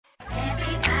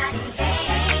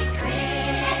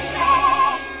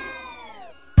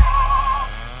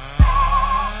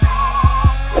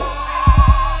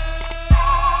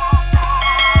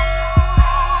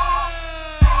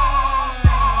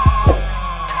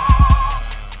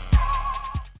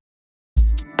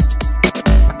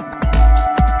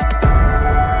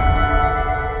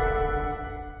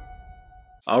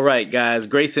right, guys.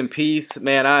 Grace and peace.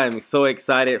 Man, I am so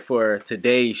excited for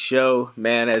today's show.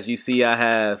 Man, as you see, I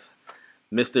have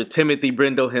Mr. Timothy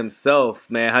Brindle himself.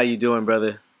 Man, how you doing,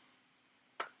 brother?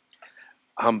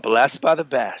 I'm blessed by the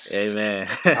best. Amen.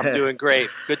 I'm doing great.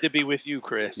 Good to be with you,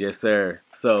 Chris. Yes, sir.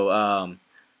 So,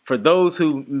 for those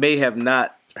who may have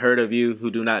not heard of you,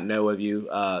 who do not know of you,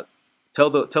 tell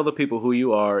the people who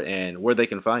you are and where they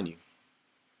can find you.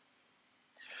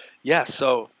 Yeah,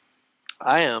 so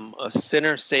I am a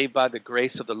sinner saved by the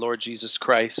grace of the Lord Jesus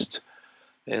Christ.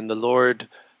 And the Lord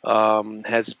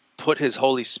has put his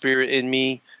Holy Spirit in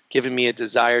me, given me a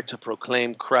desire to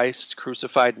proclaim Christ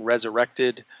crucified and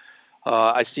resurrected.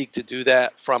 I seek to do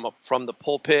that from the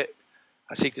pulpit.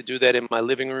 I seek to do that in my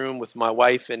living room with my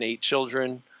wife and 8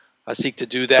 children. I seek to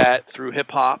do that through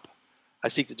hip hop. I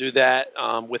seek to do that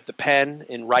with the pen,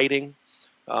 in writing,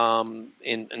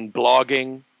 in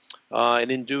blogging,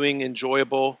 and in doing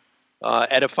enjoyable,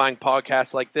 edifying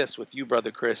podcasts like this with you, Brother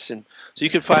Chris. And so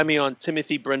you can find me on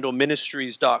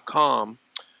timothybrindleministries.com,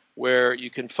 where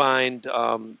you can find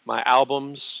my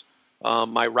albums,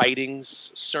 my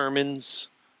writings, sermons,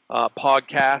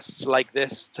 podcasts like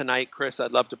this tonight, Chris.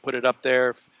 I'd love to put it up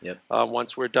there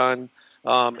once we're done.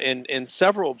 And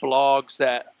several blogs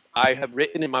that I have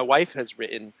written and my wife has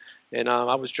written. And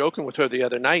I was joking with her the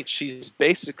other night. She's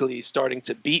basically starting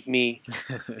to beat me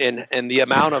in the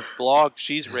amount of blogs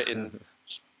she's written.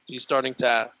 She's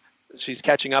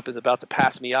catching up, is about to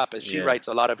pass me up, as she writes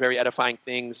a lot of very edifying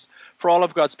things for all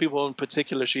of God's people. In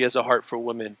particular, she has a heart for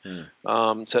women,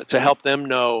 to help them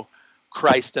know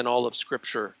Christ and all of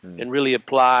Scripture, and really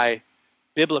apply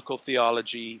biblical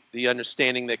theology, the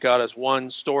understanding that God has one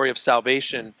story of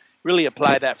salvation. Really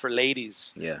apply that for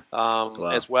ladies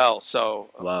as well.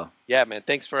 So, yeah, man,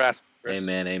 thanks for asking, Chris.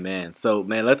 Amen, amen. So,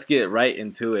 man, let's get right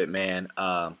into it, man.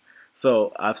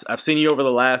 So I've seen you over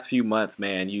the last few months,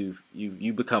 man. You've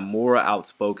become more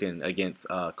outspoken against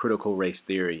critical race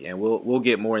theory, and we'll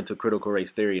get more into critical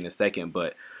race theory in a second.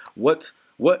 But what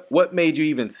made you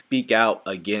even speak out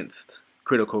against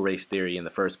critical race theory in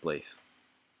the first place?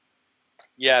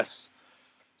 Yes.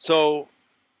 So,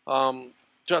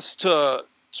 just to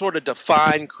sort of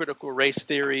define critical race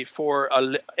theory for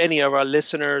any of our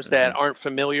listeners that aren't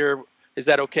familiar, is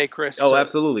that okay, Chris? Oh,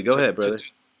 absolutely. Go ahead, brother.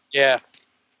 Yeah.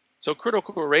 So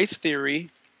critical race theory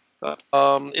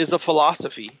is a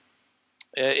philosophy.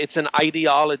 It's an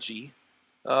ideology,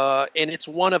 and it's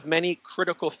one of many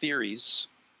critical theories.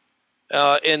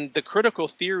 And the critical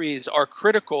theories are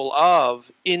critical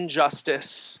of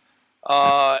injustice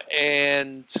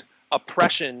and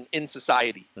oppression in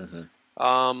society.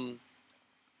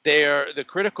 The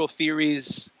critical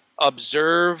theories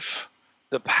observe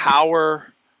the power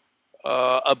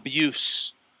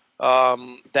abuse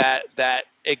that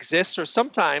exists, or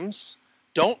sometimes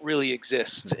don't really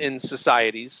exist in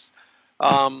societies,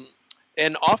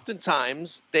 and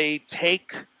oftentimes they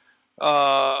take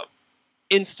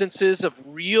instances of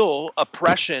real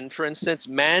oppression. For instance,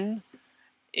 men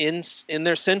in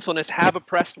their sinfulness have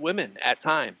oppressed women at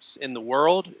times in the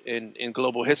world, in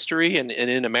global history, and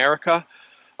in America.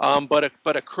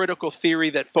 But a critical theory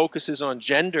that focuses on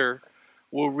gender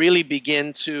will really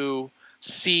begin to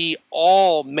see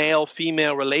all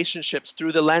male-female relationships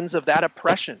through the lens of that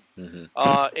oppression,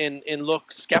 and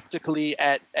look skeptically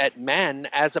at men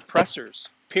as oppressors,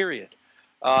 period,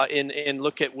 and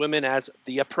look at women as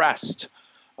the oppressed.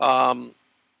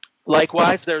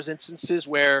 Likewise, there's instances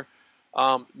where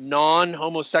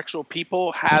non-homosexual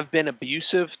people have been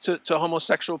abusive to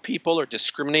homosexual people or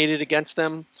discriminated against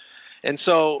them. And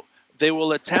so they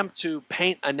will attempt to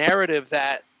paint a narrative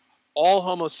that all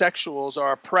homosexuals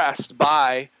are oppressed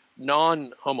by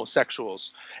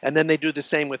non-homosexuals. And then they do the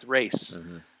same with race.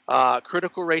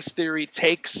 Critical race theory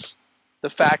takes the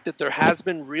fact that there has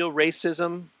been real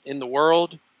racism in the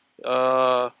world,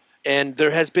 and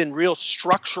there has been real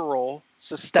structural,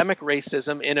 systemic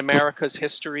racism in America's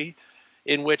history,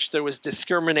 in which there was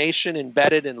discrimination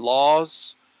embedded in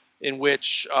laws, in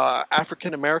which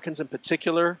African Americans in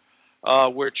particular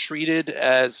were treated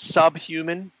as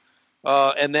subhuman,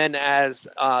 and then as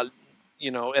and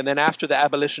then after the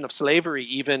abolition of slavery,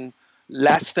 even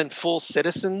less than full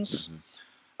citizens.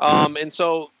 And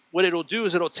so what it'll do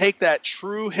is it'll take that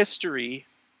true history,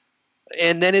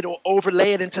 and then it'll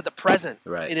overlay it into the present,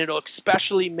 and it'll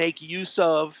especially make use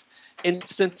of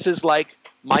instances like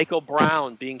Michael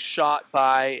Brown being shot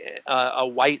by a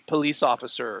white police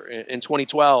officer in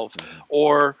 2012,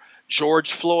 or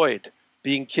George Floyd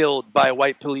being killed by a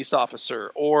white police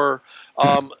officer, or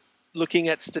looking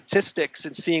at statistics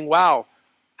and seeing, wow,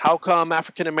 how come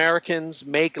African Americans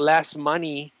make less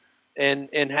money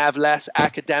and have less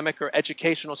academic or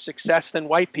educational success than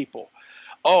white people?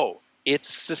 oh, it's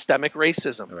systemic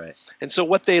racism. Right. And so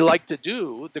what they like to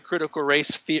do, the critical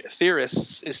race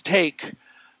theorists, is take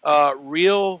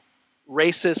real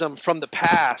racism from the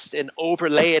past and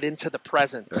overlay it into the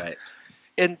present. Right.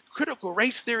 And critical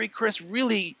race theory, Chris,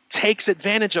 really takes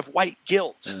advantage of white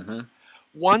guilt.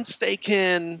 Once they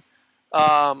can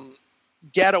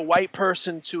get a white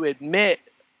person to admit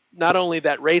not only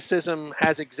that racism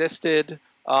has existed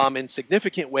in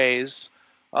significant ways,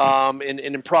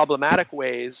 in problematic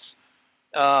ways,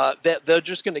 that they're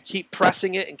just going to keep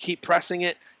pressing it and keep pressing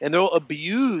it, and they'll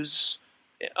abuse.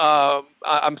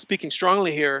 I'm speaking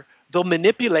strongly here. They'll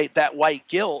manipulate that white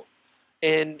guilt,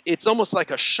 and it's almost like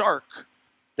a shark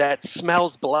that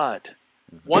smells blood.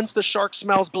 Once the shark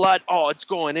smells blood, oh, it's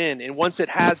going in. And once it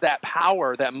has that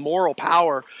power, that moral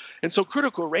power. And so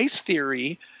critical race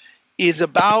theory is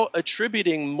about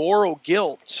attributing moral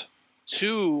guilt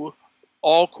to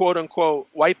all quote unquote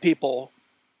white people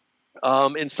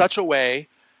in such a way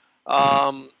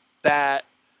that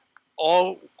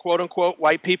all quote unquote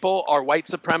white people are white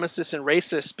supremacists and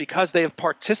racists because they have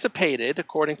participated,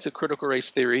 according to critical race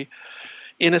theory,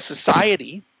 in a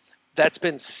society that's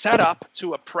been set up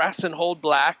to oppress and hold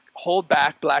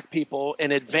back black people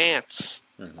and advance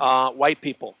white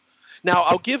people. Now,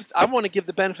 I want to give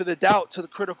the benefit of the doubt to the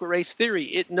critical race theory.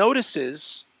 It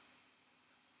notices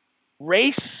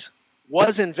race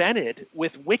was invented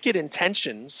with wicked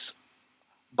intentions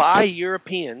by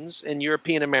Europeans and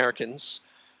European Americans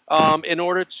in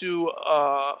order to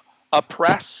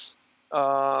oppress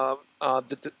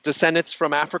the descendants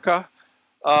from Africa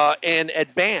and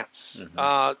advance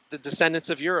the descendants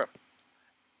of Europe.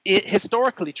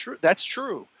 Historically true, that's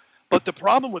true. But the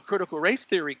problem with critical race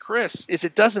theory, Chris, is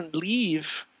it doesn't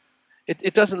leave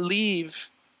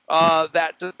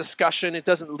that discussion. It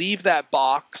doesn't leave that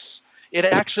box. It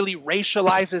actually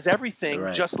racializes everything,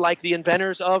 Right. just like the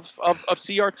inventors of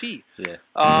CRT. Yeah.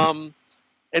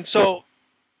 And so,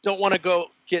 don't want to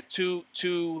get too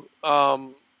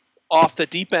off the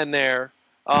deep end there.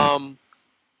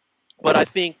 But I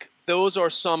think those are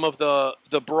some of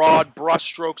the broad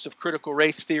brushstrokes of critical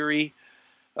race theory.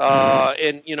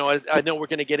 And I know we're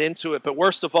going to get into it, but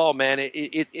worst of all, man,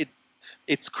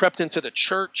 it's crept into the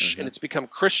church and it's become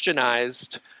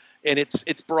Christianized, and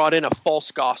it's brought in a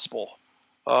false gospel.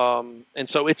 And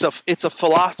so it's a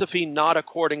philosophy not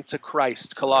according to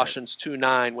Christ, Colossians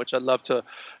 2:9, which I'd love to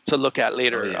look at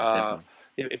later. Oh,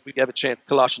 yeah, if we have a chance,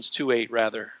 Colossians 2:8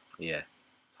 rather. Yeah.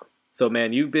 So,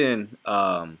 man, you've been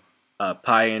a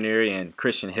pioneer in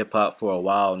Christian hip hop for a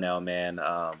while now, man.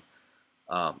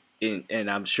 And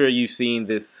I'm sure you've seen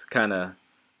this kind of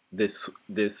this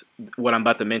what I'm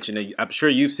about to mention. I'm sure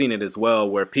you've seen it as well,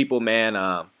 where people,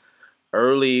 man,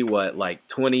 early like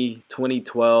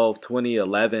 2012,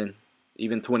 2011,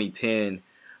 even 2010,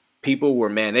 people were,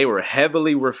 man, they were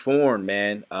heavily reformed,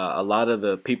 man. A lot of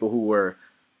the people who were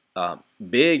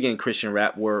big in Christian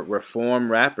rap were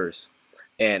reformed rappers.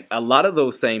 And a lot of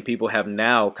those same people have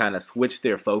now kind of switched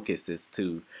their focuses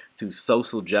to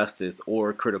social justice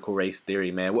or critical race theory,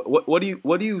 man. What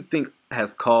do you think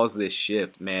has caused this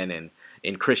shift, man,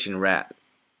 in Christian rap?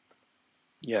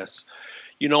 Yes.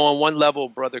 On one level,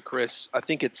 Brother Chris, I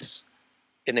think it's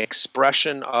an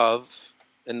expression of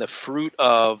and the fruit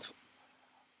of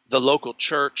the local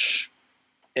church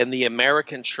and the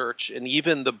American church and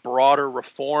even the broader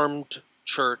Reformed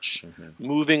church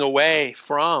moving away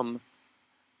from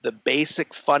the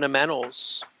basic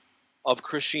fundamentals of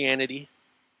Christianity,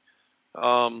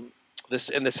 and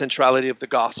the centrality of the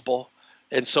gospel.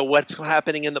 And so what's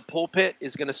happening in the pulpit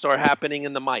is going to start happening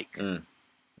in the mic.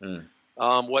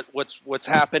 What's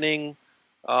happening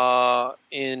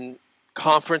in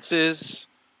conferences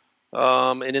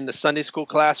and in the Sunday school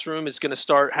classroom is going to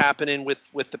start happening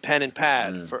with the pen and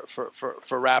pad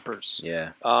for rappers.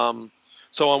 Yeah.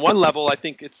 So on one level, I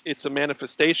think it's a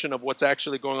manifestation of what's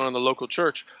actually going on in the local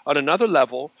church. On another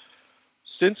level,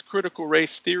 since critical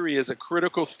race theory is a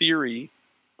critical theory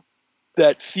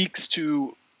that seeks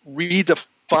to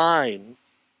redefine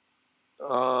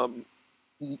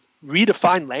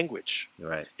language.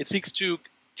 Right. It seeks to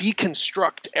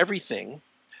deconstruct everything.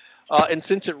 And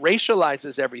since it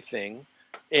racializes everything,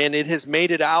 and it has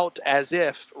made it out as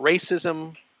if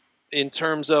racism, in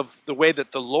terms of the way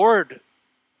that the Lord,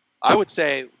 I would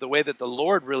say the way that the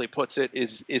Lord really puts it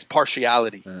is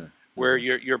partiality, where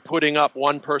you're putting up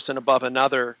one person above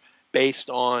another based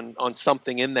on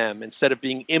something in them instead of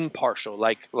being impartial,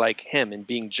 like him, and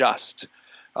being just.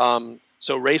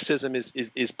 So racism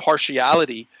is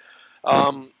partiality.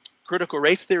 Critical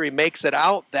race theory makes it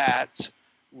out that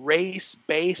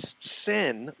race-based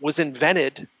sin was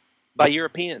invented by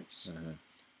Europeans,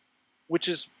 which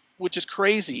is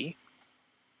crazy.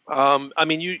 I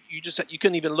mean, you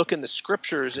can even look in the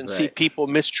scriptures and see Right. people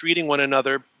mistreating one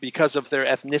another because of their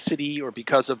ethnicity or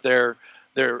because of their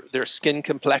skin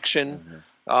complexion.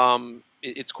 Hmm.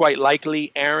 It's quite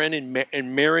likely Aaron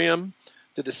and Miriam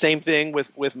did the same thing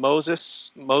with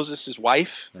Moses'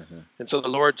 wife, Hmm. and so the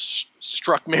Lord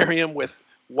struck Miriam with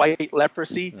white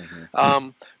leprosy. Hmm.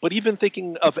 But even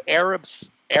thinking of Arab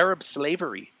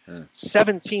slavery,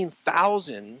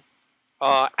 17,000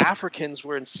 Africans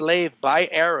were enslaved by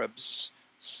Arabs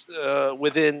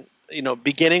within,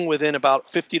 beginning within about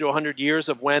 50 to 100 years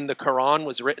of when the Quran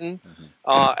was written,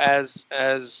 Hmm.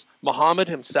 as Muhammad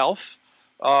himself,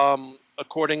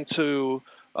 according to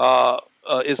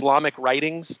Islamic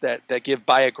writings that give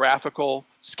biographical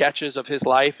sketches of his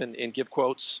life and give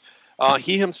quotes.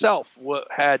 He himself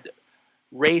had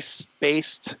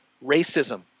race-based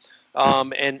racism,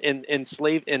 and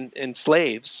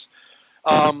slaves.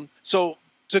 So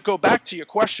to go back to your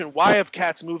question, why have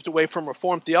cats moved away from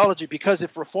Reformed theology? Because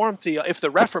if if the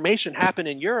Reformation happened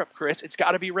in Europe, Chris, it's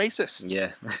got to be racist,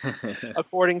 Yeah.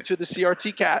 according to the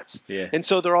CRT cats. Yeah. And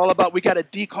so they're all about, we got to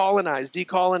decolonize, Mm.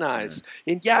 decolonize.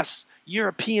 And yes,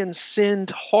 Europeans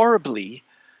sinned horribly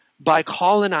by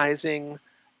colonizing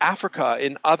Africa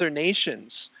and other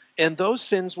nations. And those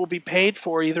sins will be paid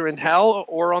for either in hell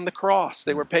or on the cross.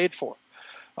 They were Mm. paid for.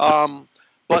 Um,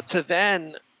 but to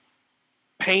then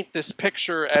paint this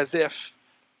picture as if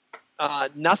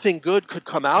nothing good could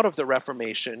come out of the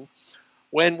Reformation,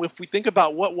 when if we think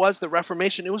about what was the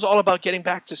Reformation, it was all about getting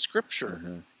back to Scripture.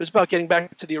 Hmm. It was about getting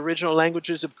back to the original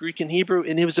languages of Greek and Hebrew,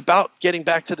 and it was about getting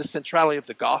back to the centrality of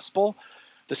the gospel,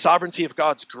 the sovereignty of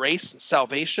God's grace and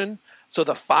salvation. So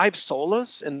the five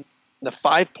solas and the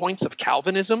 5 points of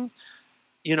Calvinism,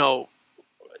 you know,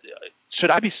 should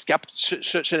I be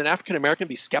should an African American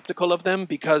be skeptical of them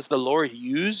because the Lord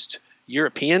used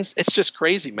Europeans? It's just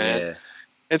crazy, man. Yeah.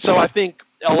 And so I think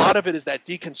a lot of it is that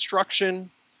deconstruction,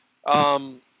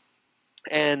 um,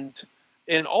 and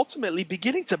ultimately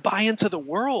beginning to buy into the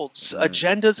world's Mm.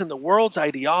 agendas and the world's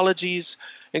ideologies.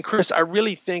 And Chris, I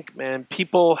really think, man,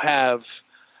 people have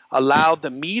allowed the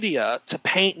media to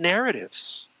paint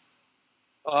narratives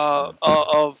Mm.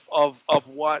 of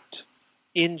what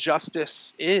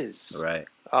injustice is, Right.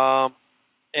 um,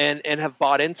 and have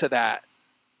bought into that.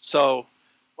 So,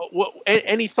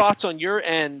 any thoughts on your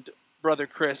end, brother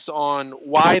Chris, on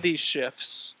why these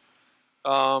shifts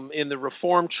in the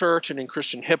Reformed Church and in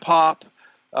Christian hip hop,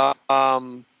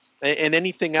 and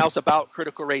anything else about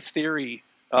critical race theory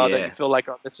that you Yeah. feel like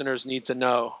our listeners need to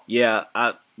know? Yeah.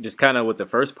 I just kind of with the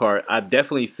first part, I've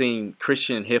definitely seen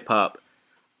Christian hip hop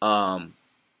um,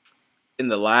 in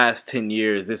the last 10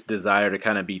 years, this desire to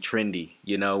kind of be trendy,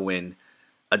 when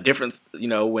a difference,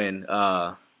 when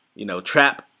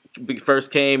trap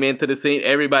first came into the scene,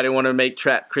 everybody wanted to make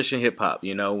trap Christian hip hop,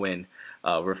 when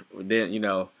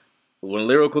then, when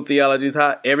lyrical theology is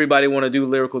hot, everybody want to do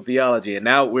lyrical theology, and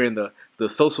now we're in the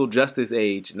social justice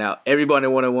age. Now everybody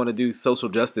want to do social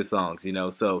justice songs,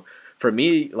 So for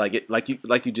me, like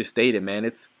you just stated,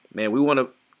 man, we want to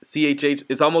CHH.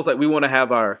 It's almost like we want to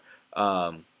have our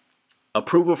um,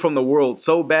 approval from the world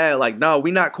so bad. Like, no, we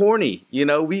not corny.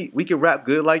 We can rap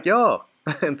good like y'all.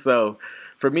 And so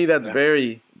for me, that's Yeah.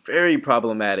 very very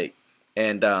problematic.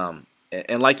 And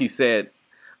like you said,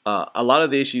 a lot of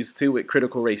the issues too with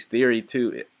critical race theory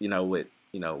too, with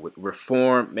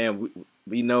reform, man,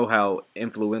 we know how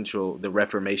influential the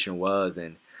Reformation was.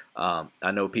 And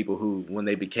I know people who, when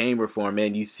they became reformed,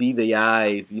 man, you see the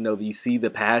eyes, you see the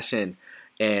passion.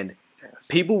 And Yes.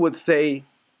 people would say,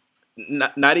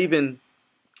 not even,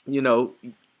 you know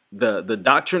the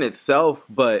doctrine itself,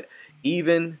 but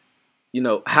even,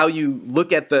 how you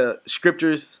look at the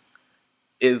scriptures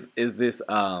is this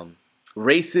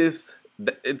racist.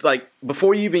 It's like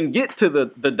before you even get to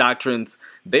the doctrines,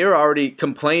 they're already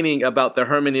complaining about the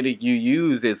hermeneutic you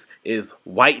use is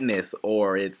whiteness,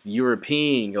 or it's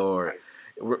European, or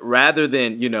Right. rather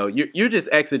than, you're just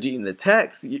exegeting the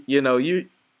text. You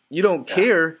don't Yeah.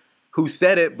 care who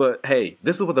said it, but hey,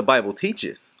 this is what the Bible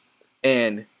teaches.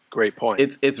 And Great point.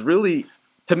 it's really,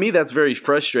 to me, that's very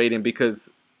frustrating, because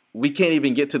we can't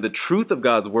even get to the truth of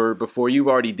God's word before you've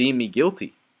already deemed me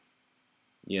guilty.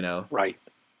 You know? Right.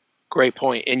 Great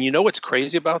point. And you know what's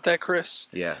crazy about that, Chris?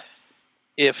 Yeah.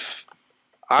 If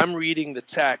I'm reading the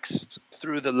text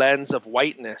through the lens of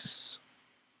whiteness,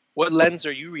 what lens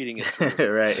are you reading it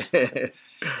through? Right.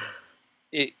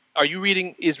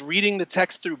 Is reading the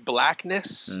text through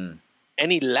blackness Mm.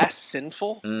 any less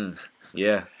sinful? Mm.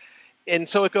 Yeah. And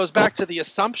so it goes back to the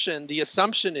assumption. The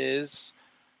assumption is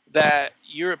that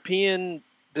European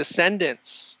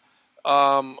descendants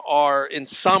are in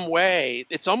some way,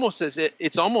 it's almost as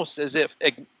if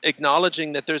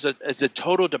acknowledging that there's a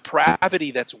total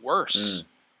depravity that's worse.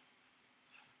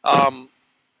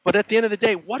 But at the end of the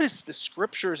day, what is the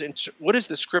scriptures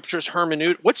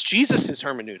hermeneutic? What's Jesus's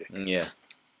hermeneutic? Yeah.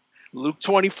 Luke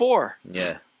 24.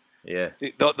 Yeah. Yeah.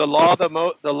 The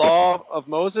law of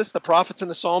Moses, the prophets, and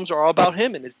the Psalms are all about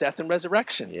him and his death and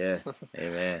resurrection. Yeah.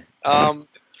 Amen.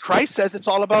 Christ says it's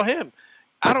all about him.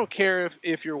 I don't care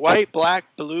if you're white, black,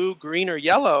 blue, green, or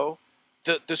yellow.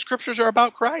 The scriptures are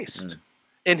about Christ,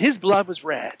 and his blood was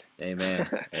red. Amen.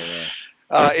 Amen.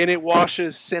 And it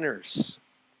washes sinners.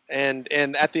 And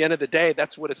at the end of the day,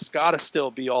 that's what it's got to still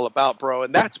be all about, bro.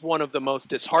 And that's one of the most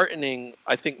disheartening,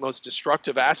 I think, most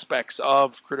destructive aspects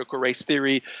of critical race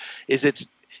theory, is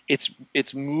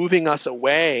it's moving us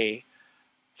away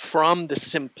from the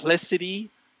simplicity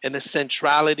and the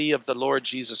centrality of the Lord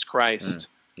Jesus Christ.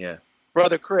 Yeah.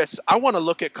 Brother Chris, I want to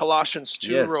look at Colossians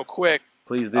 2 real quick.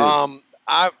 Please do.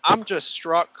 I'm just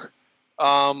struck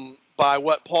by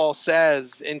what Paul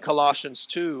says in Colossians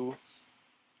 2,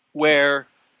 where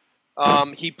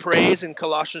he prays in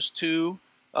Colossians 2,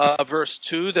 verse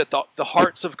 2, that the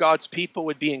hearts of God's people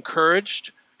would be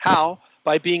encouraged. How?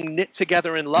 By being knit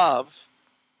together in love.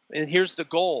 And here's the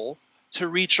goal: to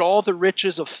reach all the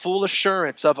riches of full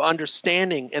assurance of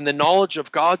understanding and the knowledge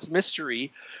of God's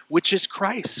mystery, which is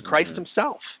Christ, Christ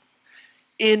himself,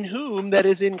 in whom, that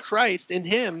is in Christ, in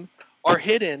him, are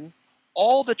hidden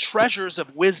all the treasures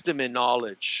of wisdom and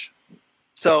knowledge.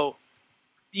 So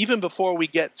even before we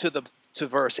get to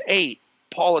verse 8,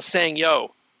 Paul is saying,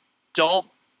 don't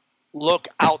look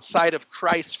outside of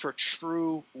Christ for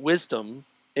true wisdom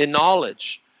and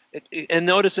knowledge. And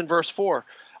notice in verse 4,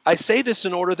 I say this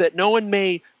in order that no one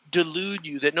may delude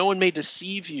you, that no one may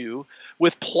deceive you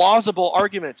with plausible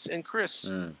arguments. And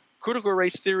Chris, critical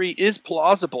race theory is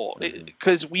plausible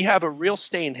because we have a real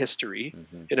stain history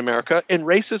in America, and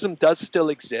racism does still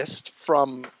exist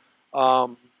from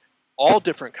all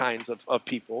different kinds of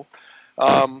people.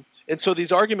 And so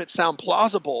these arguments sound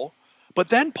plausible, but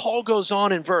then Paul goes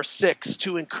on in verse 6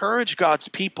 to encourage God's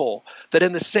people that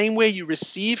in the same way you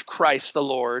receive Christ the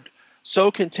Lord,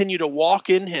 so continue to walk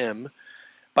in him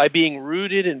by being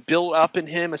rooted and built up in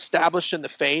him, established in the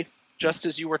faith, just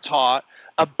as you were taught,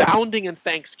 abounding in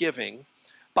thanksgiving.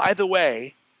 By the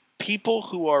way, people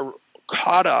who are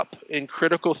caught up in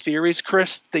critical theories,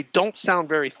 Chris, they don't sound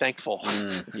very thankful.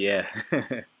 Yeah.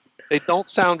 They don't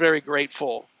sound very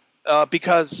grateful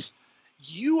because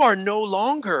you are no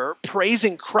longer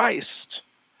praising Christ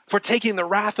for taking the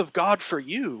wrath of God for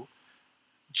you.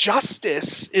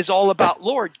 Justice is all about,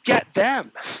 Lord, get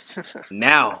them.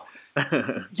 Now.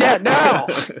 Yeah, now.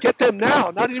 Get them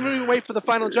now. Not even wait for the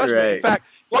final judgment. Right. In fact,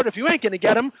 Lord, if you ain't going to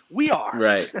get them, we are.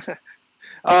 Right.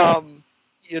 But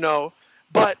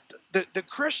the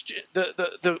Christian,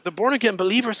 the born again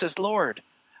believer says, Lord,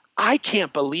 I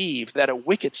can't believe that a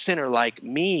wicked sinner like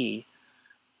me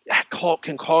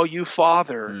can call you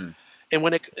Father. And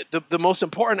when the most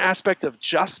important aspect of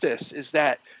justice is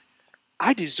that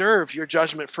I deserve your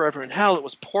judgment forever in hell. It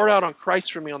was poured out on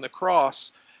Christ for me on the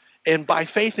cross. And by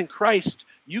faith in Christ,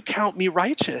 you count me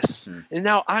righteous. And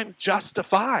now I'm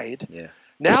justified. Yeah.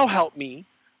 Now help me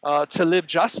to live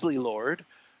justly, Lord.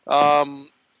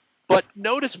 But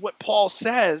notice what Paul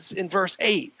says in verse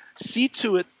 8. See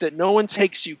to it that no one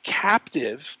takes you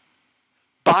captive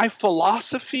by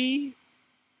philosophy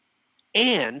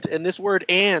and this word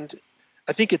 "and,"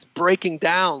 I think it's breaking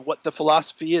down what the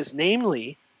philosophy is,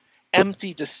 namely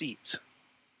empty deceit.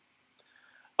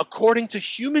 According to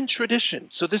human tradition,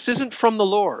 so this isn't from the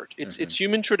Lord, it's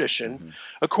human tradition,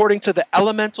 according to the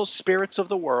elemental spirits of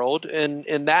the world,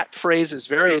 and that phrase is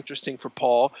very interesting for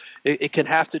Paul. It can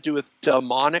have to do with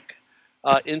demonic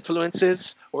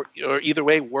influences, or either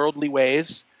way, worldly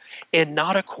ways, and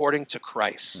not according to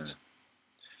Christ.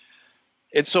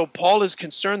 And so Paul is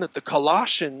concerned that the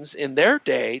Colossians in their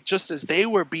day, just as they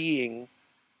were being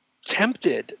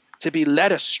tempted to be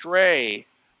led astray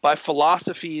by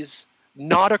philosophies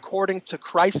not according to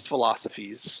Christ's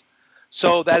philosophies.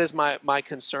 So that is my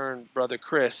concern, Brother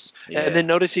Chris. Yeah. And then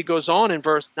notice he goes on in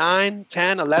verse 9,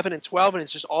 10, 11, and 12, and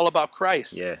it's just all about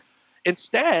Christ. Yeah.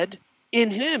 Instead,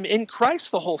 in him, in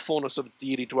Christ, the whole fullness of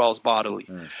deity dwells bodily.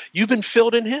 You've been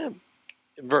filled in him.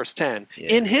 In verse 10,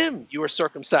 in him you are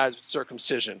circumcised with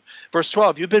circumcision. Verse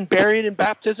 12, you've been buried in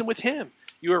baptism with him.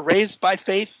 You were raised by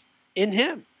faith in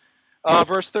him.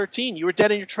 Verse 13, you were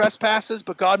dead in your trespasses,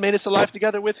 but God made us alive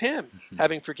together with him,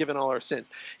 having forgiven all our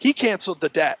sins. He canceled the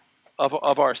debt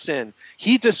of our sin.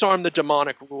 He disarmed the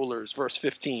demonic rulers, verse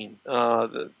 15,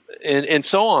 and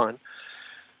so on.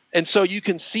 And so you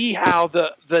can see how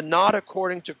the not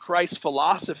according to Christ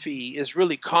philosophy is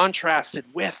really contrasted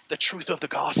with the truth of the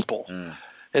gospel. Mm.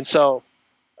 And so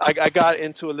I got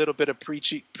into a little bit of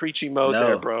preachy mode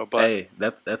there, No, bro. But hey,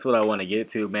 that's what I want to get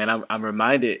to, man. I'm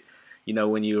reminded,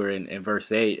 when you were in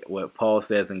verse 8, what Paul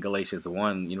says in Galatians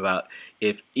 1, about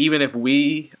if even if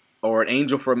we or an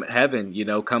angel from heaven,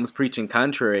 comes preaching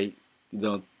contrary,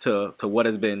 to what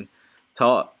has been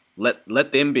taught,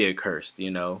 let them be accursed.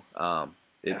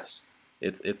 It's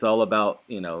yes, it's all about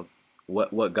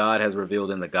what God has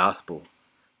revealed in the gospel.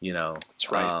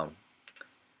 that's right. Um,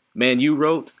 Man, you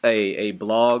wrote a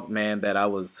blog, man, that I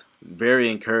was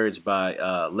very encouraged by,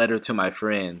 Letter to My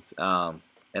Friends.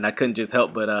 And I couldn't just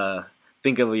help but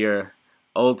think of your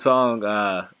old song,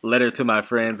 Letter to My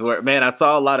Friends, where, man, I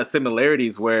saw a lot of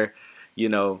similarities where,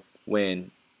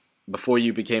 when before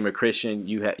you became a Christian,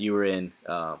 you were in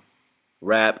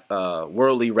rap,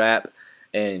 worldly rap,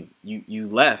 and you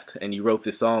left and you wrote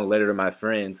this song, Letter to My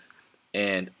Friends.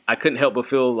 And I couldn't help but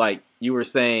feel like you were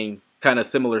saying kind of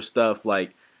similar stuff,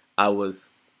 like I was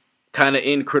kind of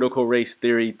in critical race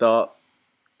theory thought,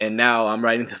 and now I'm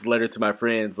writing this letter to my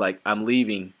friends, like I'm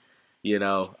leaving.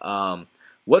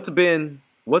 What's been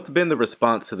the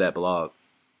response to that blog?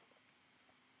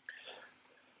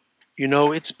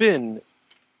 It's been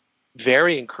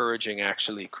very encouraging,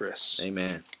 actually, Chris.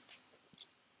 Amen.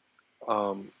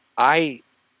 Um, I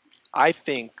I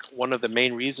think one of the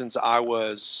main reasons I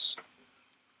was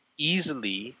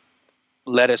easily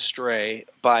led astray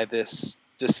by this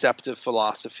deceptive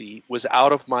philosophy was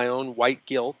out of my own white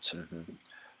guilt, Hmm.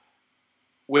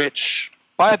 which,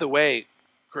 by the way,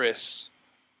 Chris,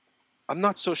 I'm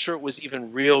not so sure it was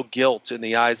even real guilt in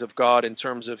the eyes of God, in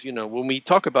terms of, when we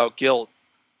talk about guilt,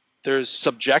 there's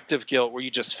subjective guilt where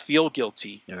you just feel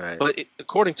guilty. All right. But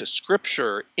according to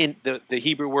scripture, in the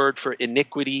Hebrew word for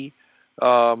iniquity,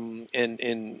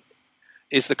 in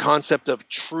is the concept of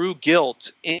true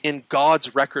guilt in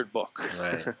God's record book.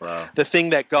 Right. Wow. The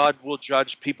thing that God will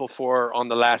judge people for on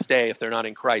the last day if they're not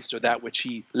in Christ, or that which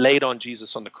he laid on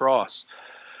Jesus on the cross.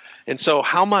 And so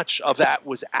how much of that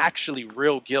was actually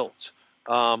real guilt?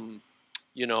 Um,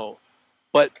 you know,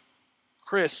 but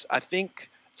Chris, I think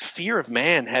fear of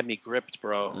man had me gripped,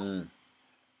 bro. Mm.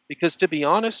 Because to be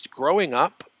honest, growing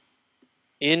up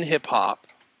in hip hop,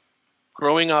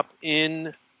 growing up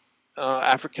in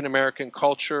African American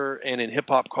culture and in hip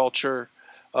hop culture,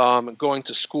 going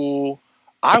to school,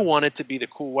 I wanted to be the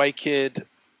cool white kid.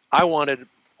 I wanted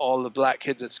all the black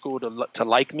kids at school to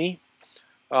like me,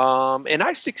 and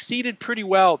I succeeded pretty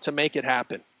well to make it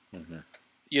happen. Hmm.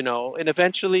 And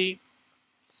eventually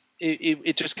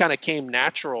it just kind of came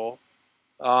natural.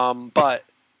 But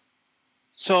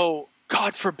so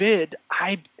God forbid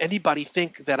anybody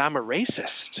think that I'm a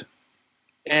racist.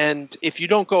 And if you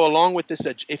don't go along with this,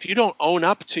 if you don't own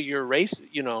up to your race,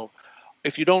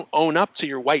 if you don't own up to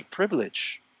your white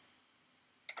privilege,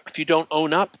 if you don't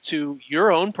own up to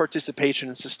your own participation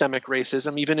in systemic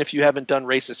racism, even if you haven't done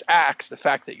racist acts, the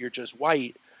fact that you're just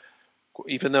white,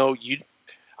 even though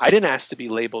I didn't ask to be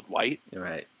labeled white,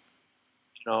 Right.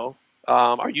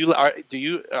 are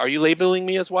you labeling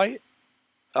me as white?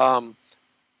 Um,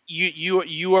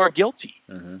 you are guilty.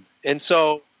 Hmm. And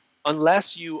so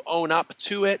unless you own up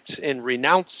to it and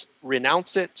renounce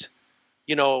it,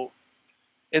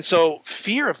 and so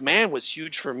fear of man was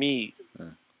huge for me.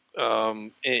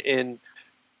 And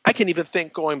I can even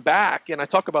think, going back, and I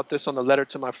talk about this on the Letter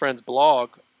to My Friends blog,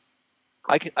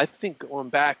 I think going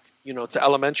back, to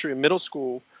elementary and middle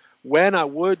school, when I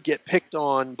would get picked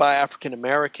on by African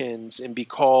Americans and be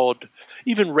called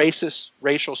even racist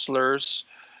racial slurs,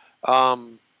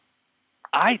 um,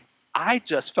 I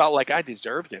just felt like I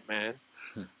deserved it, man.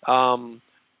 Um,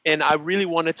 and I really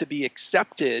wanted to be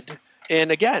accepted.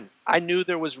 And again, I knew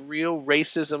there was real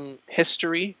racism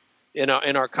history in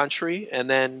our country, and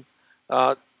then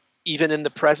even in the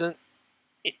present,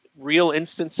 real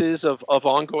instances of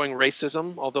ongoing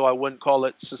racism. Although I wouldn't call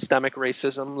it systemic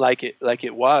racism like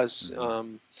it was.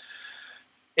 Hmm.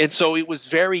 And so it was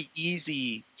very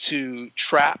easy to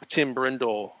trap Tim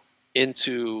Brindle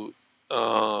into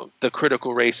the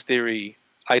critical race theory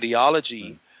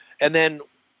ideology. And then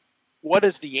what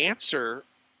is the answer?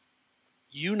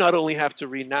 You not only have to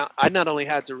renounce, I not only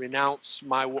had to renounce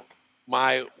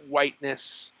my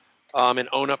whiteness, and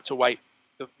own up to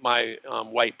my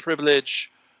white privilege,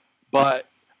 but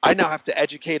I now have to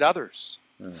educate others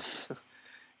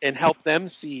and help them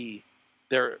see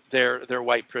their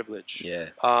white privilege. Yeah.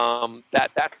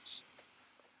 That's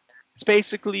it's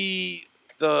basically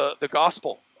the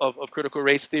gospel of critical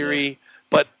race Yeah. theory.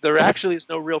 But there actually is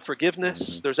no real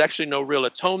forgiveness. Hmm. There's actually no real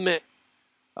atonement.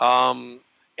 Um,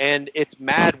 and it's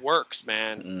mad works,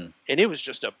 man. Mm. And it was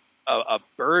just a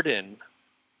burden.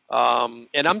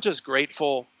 And I'm just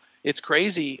grateful. It's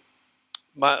crazy.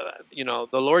 The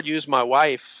Lord used my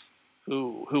wife,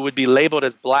 who would be labeled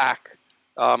as black,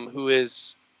 who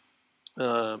is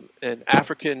an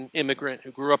African immigrant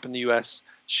who grew up in the U.S.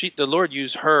 The Lord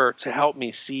used her to help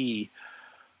me see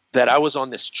that I was on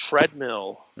this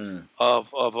treadmill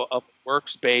of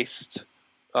works-based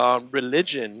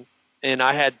religion, and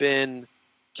I had been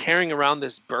carrying around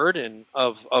this burden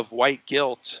of white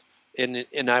guilt,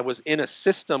 and I was in a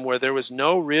system where there was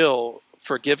no real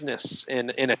forgiveness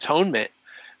and atonement.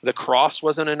 The cross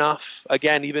wasn't enough.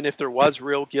 Again, even if there was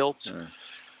real guilt.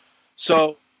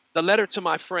 So the letter to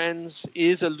my friends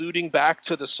is alluding back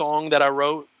to the song that I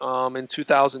wrote in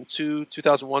 2002,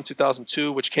 2001,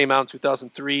 2002, which came out in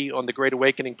 2003 on the Great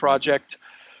Awakening Project.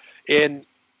 And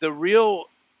the real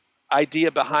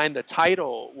idea behind the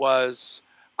title was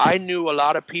I knew a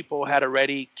lot of people had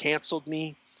already canceled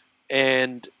me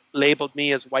and labeled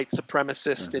me as white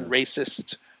supremacist and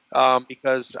racist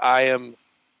because I am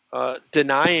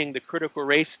denying the critical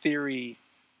race theory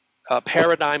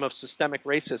paradigm of systemic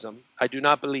racism. I do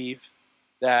not believe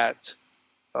that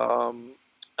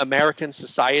American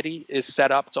society is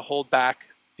set up to hold back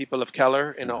people of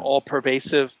color in an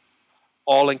all-pervasive,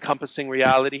 all-encompassing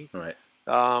reality. Right.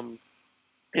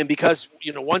 And because,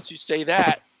 once you say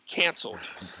that, canceled.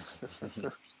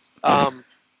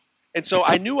 And so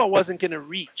I knew I wasn't going to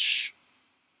reach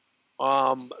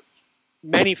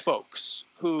many folks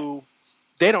who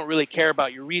they don't really care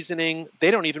about your reasoning.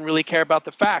 They don't even really care about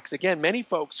the facts. Again, many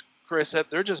folks, Chris,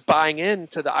 they're just buying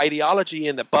into the ideology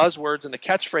and the buzzwords and the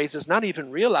catchphrases, not even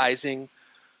realizing,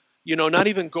 not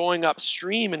even going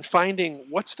upstream and finding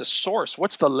what's the source,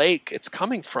 what's the lake it's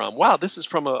coming from. Wow, this is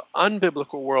from an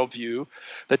unbiblical worldview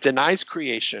that denies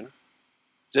creation,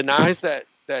 denies that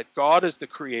God is the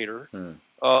creator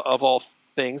of all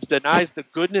things, denies the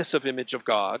goodness of image of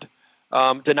God,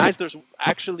 denies there's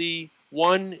actually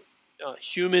one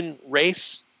human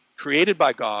race created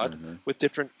by God with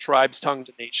different tribes, tongues,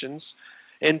 and nations,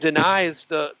 and denies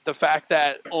the fact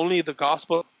that only the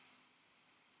gospel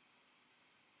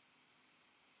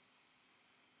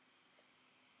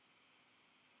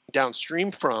downstream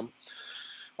from.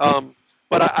 But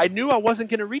I knew I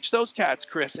wasn't going to reach those cats,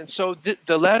 Chris. And so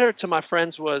the letter to my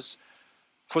friends was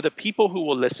for the people who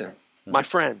will listen, my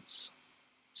friends,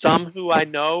 some who I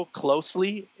know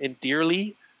closely and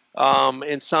dearly,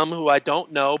 and some who I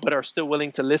don't know but are still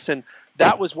willing to listen.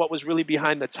 That was what was really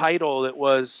behind the title. It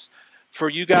was for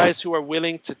you guys who are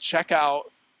willing to check out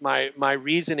my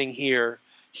reasoning here.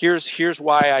 Here's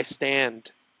why I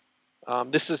stand.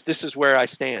 This is where I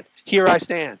stand. Here I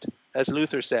stand, as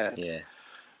Luther said. Yeah.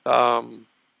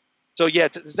 So yeah,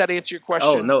 does that answer your question?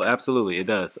 Oh no, absolutely, it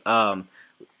does.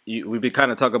 We've been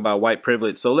kind of talking about white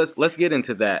privilege, so let's get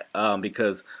into that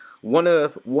because one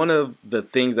of the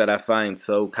things that I find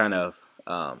so kind of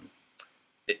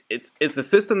it's a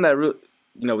system that really,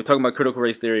 we're talking about critical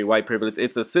race theory, white privilege.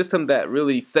 It's a system that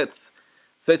really sets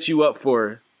you up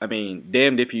for,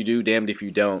 damned if you do, damned if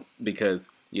you don't, because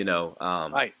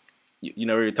Right.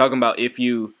 We're talking about if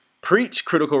you preach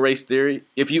critical race theory,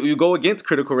 if you go against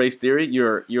critical race theory,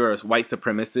 you're a white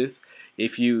supremacist.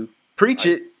 If you preach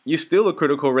it, you're still a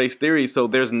critical race theory. So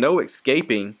there's no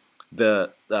escaping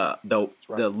the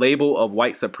label of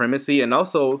white supremacy and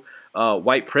also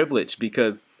white privilege,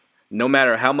 because no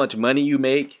matter how much money you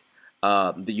make,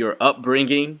 your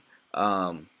upbringing,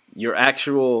 your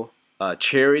actual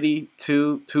charity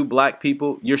to black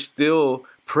people, you're still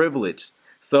privileged.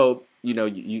 So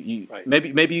you Right.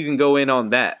 maybe you can go in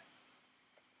on that.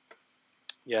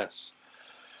 Yes.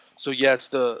 So yes,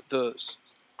 the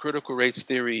critical race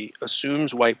theory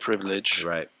assumes white privilege,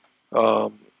 Right.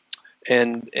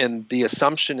 And the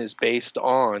assumption is based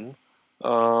on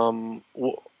the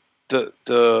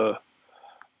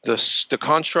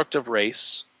construct of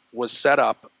race was set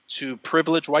up to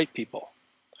privilege white people,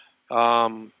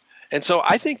 and so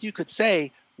I think you could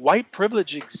say white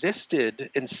privilege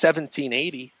existed in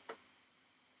 1780.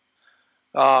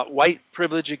 White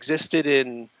privilege existed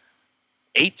in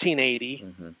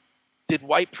 1880. Did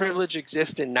white privilege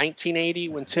exist in 1980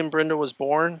 when Tim Brindle was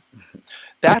born?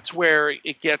 That's where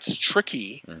it gets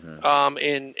tricky. And I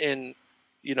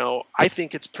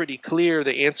think it's pretty clear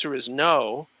the answer is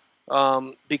no,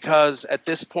 because at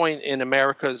this point in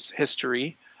America's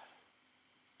history,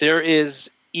 there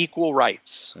is equal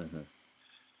rights.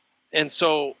 And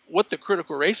so what the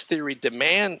critical race theory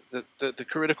demand, the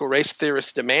critical race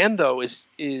theorists demand, though, is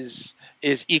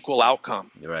equal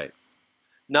outcome. Right.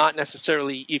 Not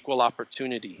necessarily equal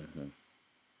opportunity.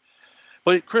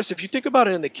 But Chris, if you think about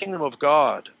it in the kingdom of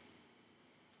God,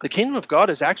 The kingdom of God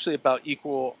is actually about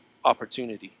equal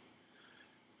opportunity.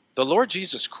 The Lord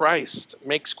Jesus Christ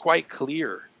makes quite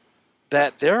clear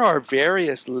that there are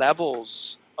various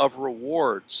levels of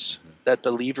rewards that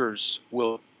believers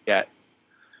will get.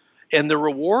 And the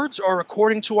rewards are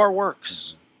according to our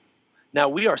works. Now,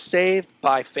 we are saved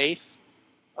by faith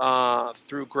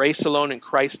through grace alone and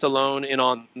Christ alone. And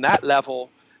on that level,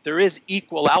 there is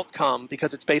equal outcome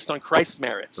because it's based on Christ's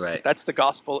merits. Right. That's the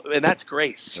gospel, and that's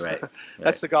grace. Right.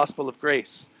 That's the gospel of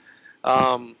grace.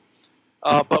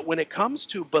 But when it comes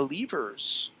to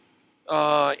believers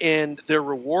and their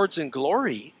rewards and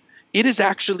glory, it is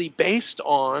actually based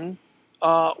on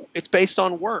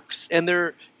works, and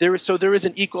there is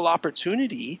an equal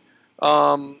opportunity,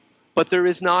 but there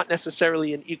is not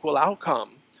necessarily an equal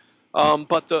outcome.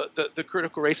 But the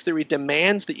critical race theory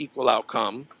demands the equal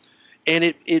outcome, and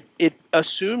it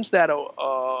assumes that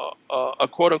a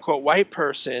quote unquote white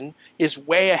person is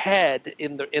way ahead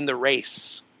in the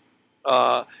race,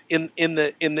 in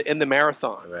the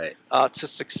marathon, Right. to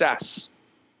success.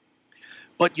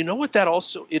 But you know what? That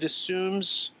also, it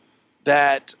assumes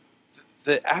that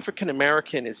the African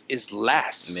American is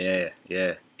less.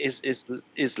 Yeah.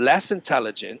 Is less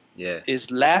intelligent. Yeah. Is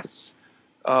less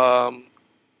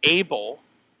able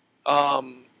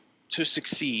to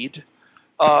succeed.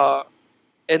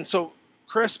 And so,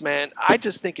 Chris, man, I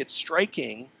just think it's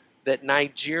striking that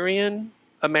Nigerian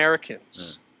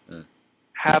Americans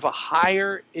have a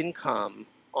higher income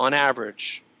on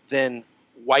average than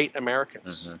white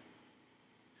Americans.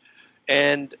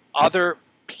 And other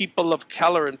people of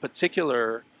color in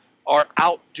particular are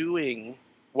outdoing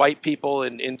white people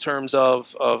in terms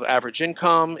of average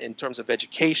income, in terms of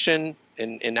education,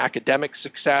 in academic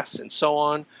success, and so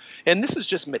on. And this is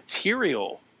just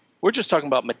material. We're just talking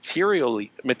about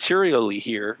materially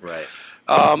here. Right.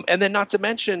 And then not to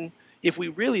mention, if we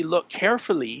really look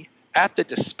carefully at the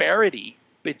disparity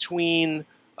between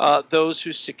those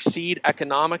who succeed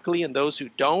economically and those who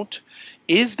don't,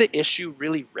 is the issue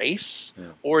really race,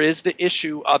 or is the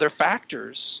issue other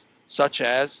factors such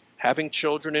as having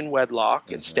children in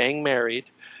wedlock and staying married,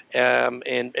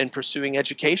 and pursuing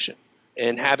education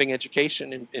and having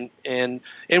education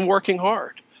and working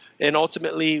hard and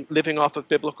ultimately living off of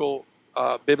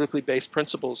biblically based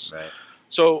principles. Right.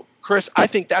 So, Chris, I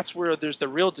think that's where there's the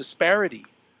real disparity.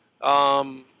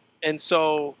 And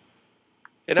so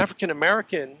an African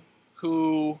American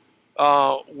who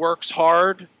works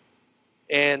hard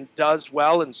and does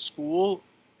well in school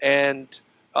and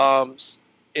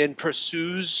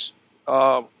pursues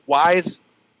wise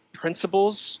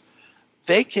principles,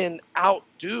 they can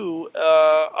outdo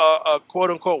a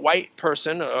quote unquote white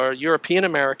person or European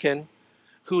American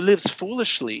who lives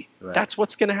foolishly. Right. That's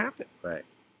what's going to happen. Right.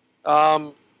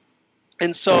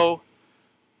 And so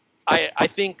I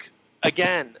think,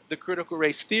 again, the critical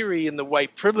race theory and the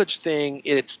white privilege thing,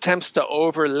 it attempts to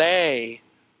overlay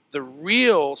the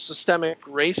real systemic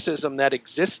racism that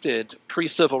existed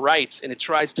pre-civil rights, and it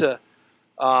tries to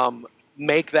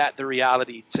make that the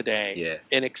reality today,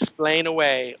 and explain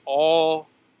away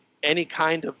any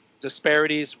kind of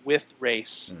disparities with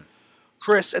race.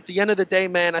 Chris, at the end of the day,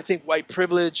 man, I think white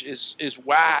privilege is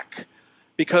whack,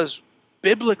 because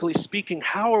biblically speaking,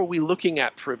 how are we looking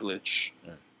at privilege?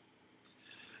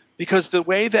 Because the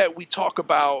way that we talk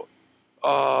about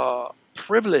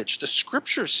privilege, the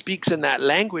scripture speaks in that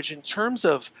language in terms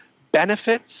of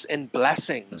benefits and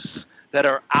blessings that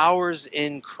are ours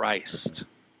in Christ.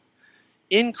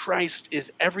 In Christ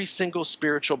is every single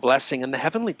spiritual blessing in the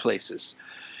heavenly places.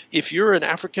 If you're an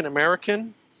African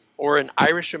American or an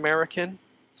Irish American,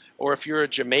 or if you're a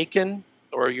Jamaican,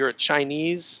 or you're a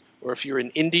Chinese, or if you're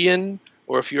an Indian,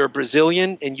 or if you're a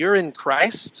Brazilian and you're in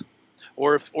Christ,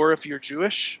 or if you're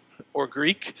Jewish or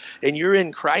Greek and you're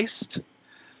in Christ,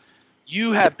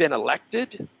 you have been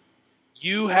elected,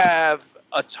 you have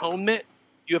atonement,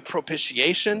 you have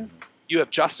propitiation, you have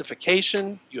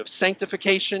justification, you have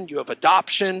sanctification, you have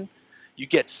adoption, you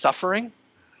get suffering.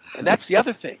 And that's the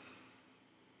other thing.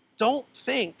 Don't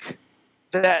think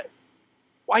that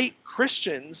white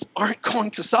Christians aren't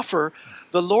going to suffer.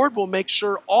 The Lord will make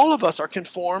sure all of us are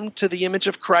conformed to the image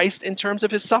of Christ in terms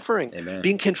of his suffering. Amen.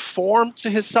 Being conformed to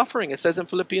his suffering, it says in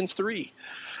Philippians 3.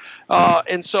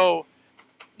 And so,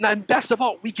 and best of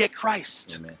all, we get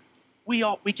Christ. Amen.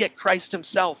 We get Christ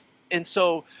himself. And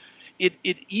so it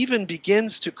even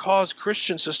begins to cause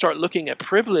Christians to start looking at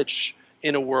privilege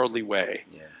in a worldly way.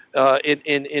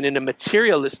 In a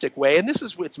materialistic way. And this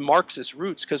is its Marxist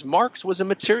roots, because Marx was a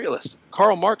materialist.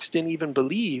 Karl Marx didn't even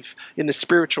believe in the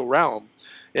spiritual realm.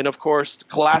 And of course,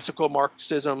 classical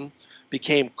Marxism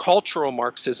became cultural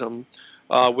Marxism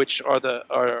which are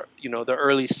the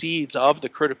early seeds of the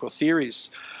critical theories.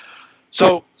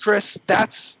 So, Chris,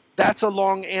 that's a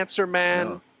long answer,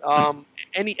 man. No.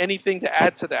 Anything to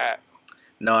add to that?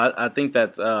 No, I think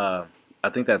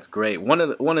that's great. One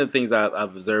of the things I've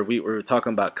observed, we were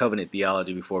talking about covenant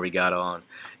theology before we got on,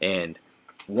 and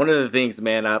one of the things,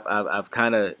 man, I've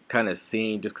kind of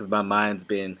seen, just because my mind's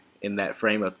been in that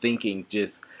frame of thinking,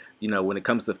 just when it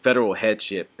comes to federal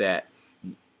headship, that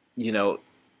you know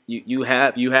you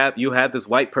have this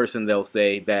white person, they'll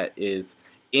say, that is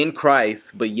in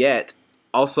Christ, but yet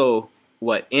also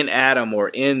what, in Adam or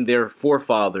in their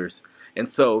forefathers, and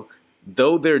so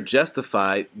though they're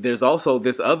justified, there's also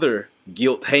this other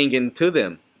guilt hanging to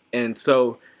them. And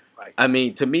so, Right. I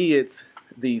mean, to me, it's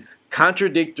these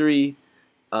contradictory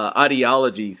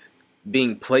ideologies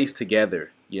being placed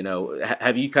together.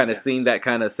 Have you kind of Yes. seen that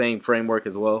kind of same framework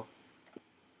as well?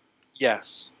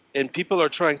 Yes. And people are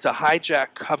trying to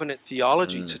hijack covenant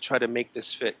theology Mm. to try to make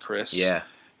this fit, Chris. Yeah.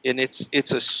 And it's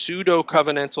a pseudo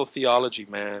covenantal theology,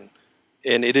 man.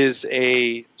 And it is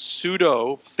a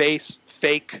pseudo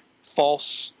fake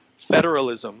false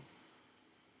federalism.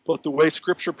 But the way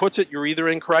Scripture puts it, you're either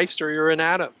in Christ or you're in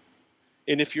Adam.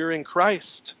 And if you're in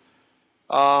Christ,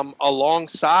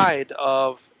 alongside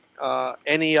of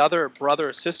any other brother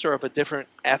or sister of a different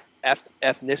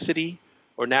ethnicity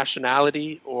or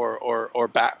nationality or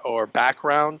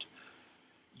background,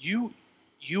 you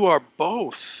are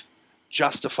both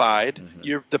justified.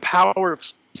 Mm-hmm. The power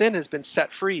of sin has been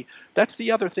set free. That's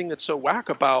the other thing that's so whack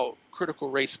about critical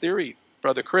race theory,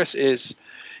 Brother Chris, is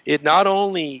it not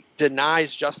only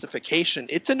denies justification,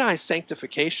 it denies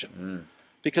sanctification. Mm.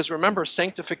 Because remember,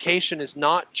 sanctification is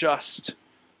not just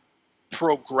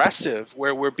progressive,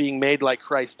 where we're being made like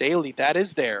Christ daily. That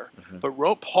is there. Mm-hmm.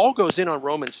 But Paul goes in on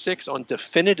Romans 6 on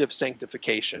definitive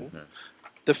sanctification. Mm-hmm.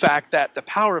 The fact that the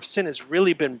power of sin has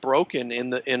really been broken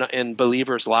in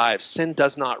believers' lives. Sin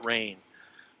does not reign.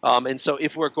 And so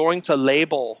if we're going to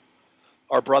label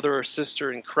our brother or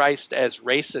sister in Christ as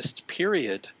racist,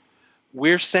 period,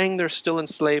 we're saying they're still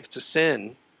enslaved to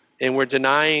sin, and we're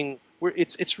denying.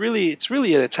 It's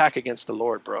really an attack against the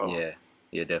Lord, bro.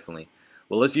 Yeah, definitely.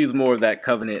 Well, let's use more of that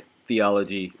covenant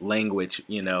theology language.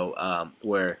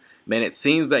 Where, man, it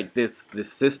seems like this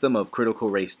system of critical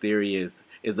race theory is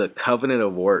a covenant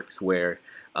of works, where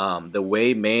the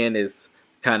way man is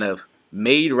kind of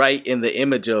made right in the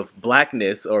image of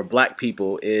blackness or black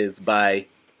people is by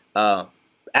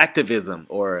activism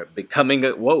or becoming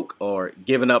woke or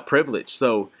giving up privilege.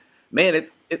 So, man,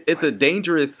 it's a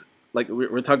dangerous, like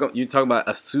you're talking about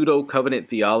a pseudo covenant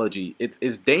theology.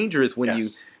 It's dangerous when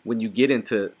Yes. you get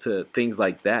into things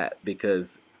like that,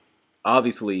 because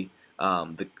obviously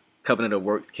the covenant of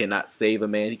works cannot save a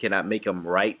man. He cannot make him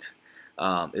right.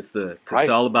 It's Right.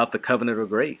 all about the covenant of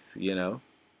grace.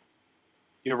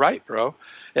 You're right, bro.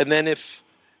 And then if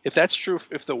that's true,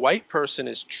 if the white person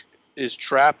is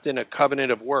trapped in a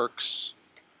covenant of works,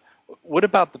 what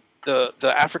about the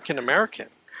African American?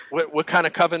 What kind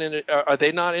of covenant are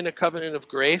they? Not in a covenant of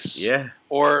grace? Yeah.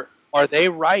 Or are they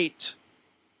right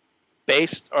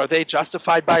are they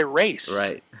justified by race?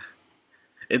 Right.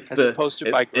 It's as opposed to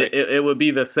by grace. It would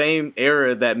be the same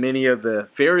error that many of the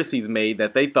Pharisees made,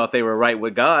 that they thought they were right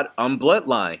with God on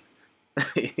bloodline.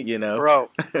 Bro,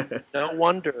 no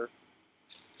wonder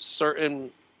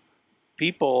certain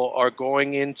people are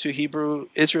going into Hebrew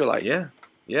Israelite.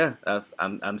 Yeah,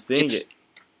 I'm seeing it.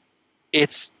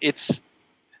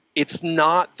 It's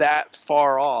not that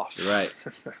far off. Right.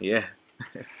 Yeah.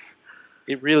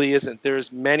 It really isn't.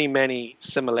 There's many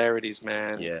similarities,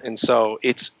 man. Yeah. And so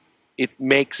it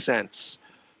makes sense.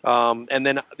 And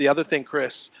then the other thing,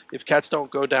 Chris, if cats don't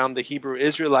go down the Hebrew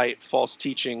Israelite false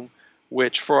teaching,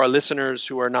 which for our listeners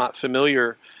who are not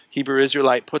familiar, Hebrew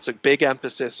Israelite puts a big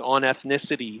emphasis on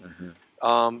ethnicity,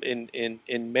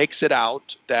 and makes it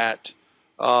out that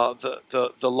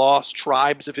the lost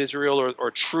tribes of Israel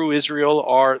or true Israel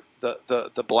are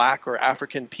the black or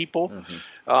African people.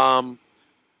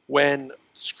 When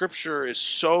Scripture is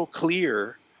so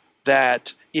clear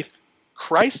that if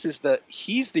Christ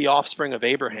he's the offspring of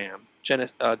Abraham,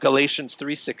 Galatians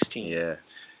 3:16. Yeah.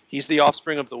 He's the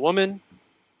offspring of the woman,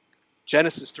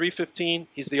 Genesis 3:15.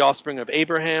 He's the offspring of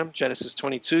Abraham, Genesis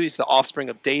 22. He's the offspring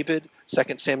of David,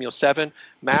 2 Samuel 7.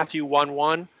 Matthew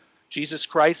 1:1. Jesus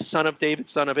Christ, son of David,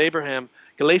 son of Abraham.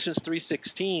 Galatians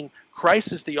 3:16.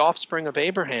 Christ is the offspring of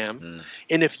Abraham.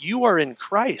 And if you are in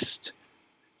Christ,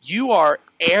 you are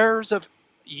heirs of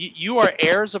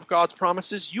God's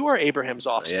promises. You are Abraham's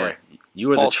offspring. Yeah.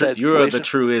 You are the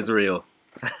true Israel.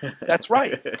 That's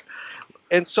right.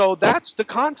 And so that's the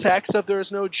context of there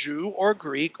is no Jew or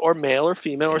Greek or male or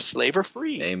female or slave or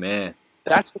free. Amen.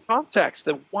 That's the context,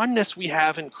 the oneness we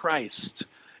have in Christ.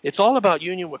 It's all about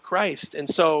union with Christ. And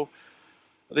so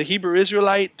the Hebrew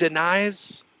Israelite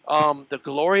denies the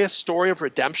glorious story of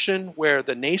redemption where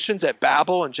the nations at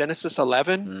Babel in Genesis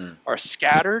 11 are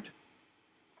scattered.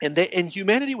 And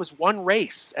humanity was one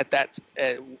race at that.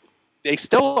 They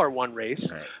still are one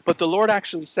race, Right. but the Lord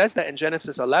actually says that in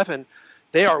Genesis 11,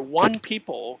 they are one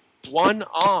people, one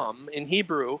in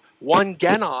Hebrew, one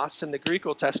genos in the Greek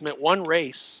Old Testament, one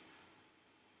race.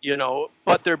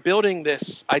 But they're building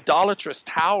this idolatrous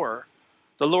tower.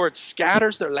 The Lord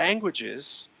scatters their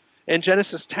languages, and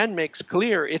Genesis 10 makes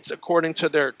clear it's according to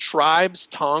their tribes,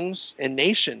 tongues, and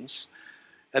nations.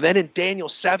 And then in Daniel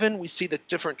 7, we see the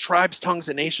different tribes, tongues,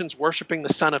 and nations worshiping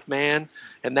the Son of Man,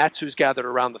 and that's who's gathered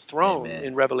around the throne. Amen.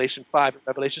 In Revelation 5 and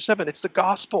Revelation 7. It's the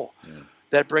gospel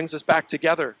that brings us back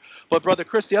together. But Brother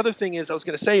Chris, the other thing is, I was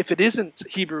going to say, if it isn't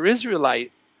Hebrew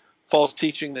Israelite false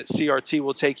teaching that CRT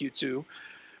will take you to,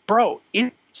 bro,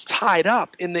 it's tied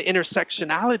up in the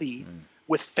intersectionality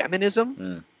with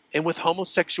feminism and with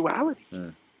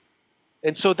homosexuality.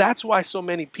 And so that's why so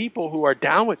many people who are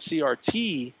down with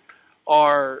CRT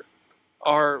are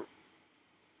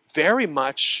very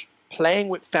much playing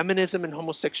with feminism and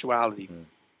homosexuality.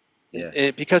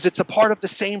 Because it's a part of the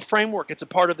same framework. It's a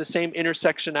part of the same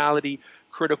intersectionality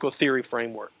critical theory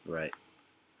framework. Right.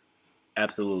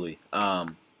 Absolutely.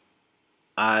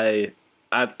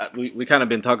 We kind of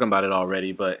been talking about it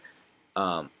already, but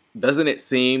doesn't it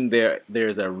seem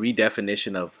there's a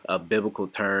redefinition of biblical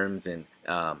terms and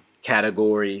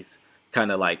categories,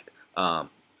 kind of like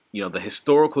the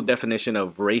historical definition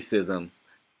of racism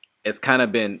has kind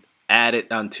of been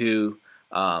added onto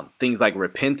things like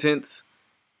repentance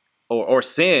or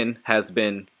sin has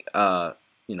been the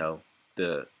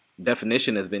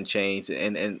definition has been changed,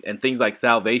 and things like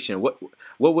salvation. What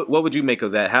would you make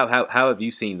of that? How have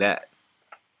you seen that?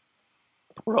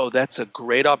 Bro, that's a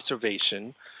great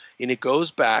observation, and it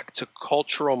goes back to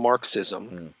cultural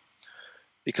Marxism,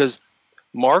 because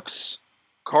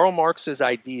Karl Marx's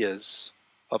ideas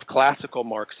of classical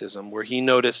Marxism, where he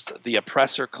noticed the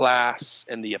oppressor class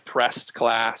and the oppressed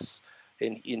class,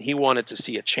 and he wanted to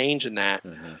see a change in that.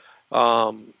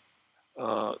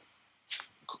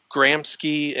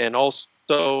 Gramsci and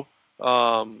also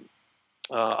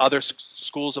other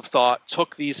schools of thought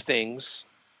took these things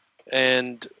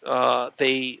and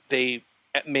they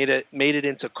made it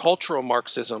into cultural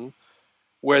Marxism,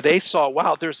 where they saw,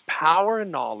 wow, there's power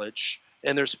in knowledge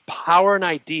and there's power in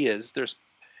ideas.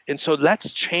 And so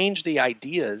let's change the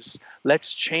ideas.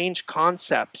 Let's change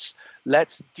concepts.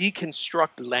 Let's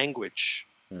deconstruct language.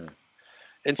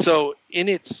 And so in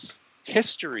its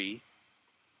history,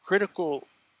 critical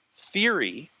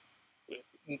theory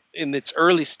in its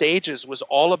early stages was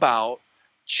all about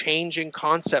changing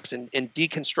concepts and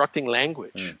deconstructing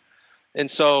language. And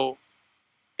so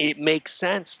it makes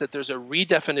sense that there's a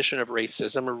redefinition of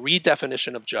racism, a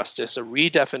redefinition of justice, a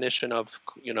redefinition of,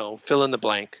 fill in the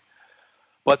blank.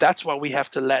 But that's why we have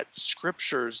to let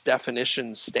Scripture's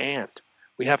definitions stand.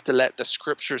 We have to let the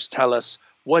Scriptures tell us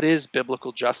what is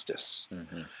biblical justice.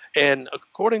 And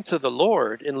according to the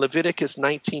Lord, in Leviticus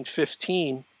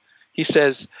 19:15, he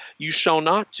says, "You shall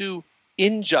not do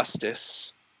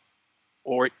injustice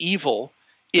or evil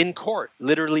in court,"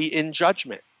 literally in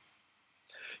judgment.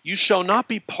 "You shall not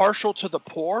be partial to the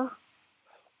poor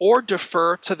or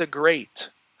defer to the great,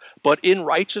 but in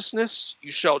righteousness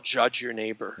you shall judge your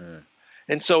neighbor."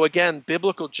 And so again,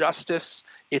 biblical justice,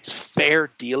 it's fair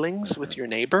dealings with your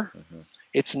neighbor.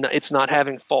 It's not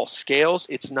having false scales.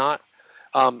 It's not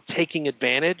taking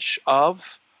advantage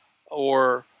of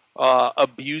or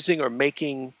abusing or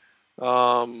making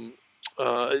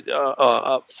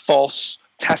false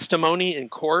testimony in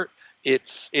court.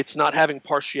 It's not having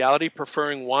partiality,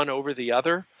 preferring one over the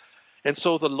other. And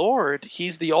so the Lord,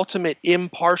 he's the ultimate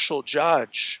impartial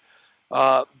judge.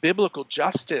 Biblical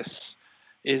justice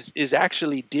is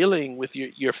actually dealing with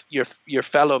your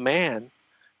fellow man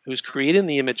who's created in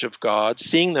the image of God,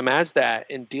 seeing them as that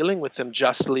and dealing with them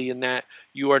justly, in that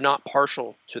you are not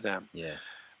partial to them.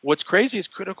 What's crazy is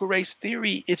critical race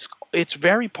theory. It's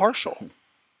very partial.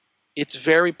 It's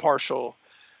very partial.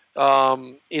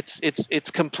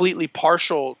 It's completely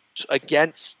partial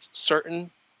against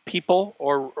certain people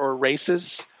or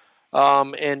races,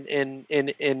 and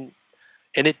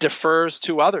it defers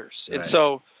to others. And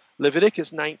so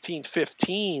Leviticus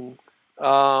 19:15,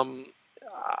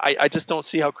 I just don't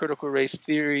see how critical race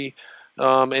theory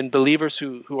and believers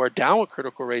who are down with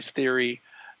critical race theory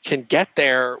can get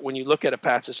there when you look at a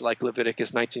passage like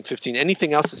Leviticus 19:15.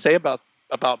 Anything else to say about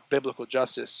biblical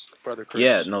justice, Brother Chris?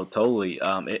 Yeah, no, totally.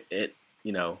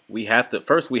 We have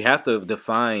to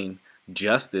define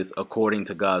justice according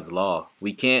to God's law.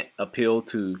 We can't appeal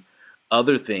to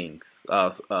other things,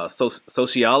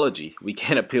 sociology. We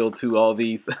can't appeal to all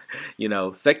these,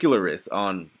 secularists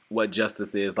on what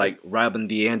justice is. Like Robin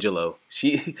DiAngelo,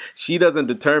 she doesn't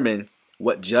determine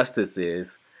what justice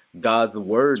is. God's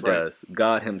word That's right. does.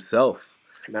 God Himself,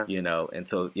 Amen. And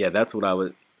so yeah, that's what I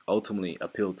would ultimately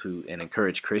appeal to and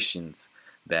encourage Christians,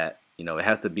 that it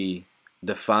has to be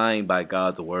defined by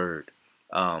God's word.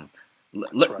 Um,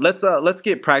 That's right. let's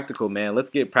get practical, man. Let's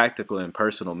get practical and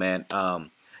personal, man.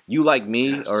 You, like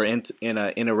me, are Yes. in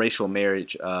a interracial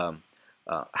marriage.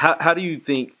 How do you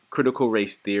think critical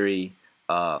race theory,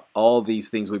 all these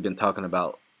things we've been talking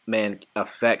about, man,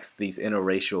 affects these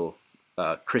interracial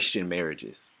Christian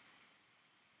marriages?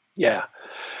 Yeah.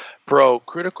 Bro,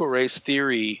 critical race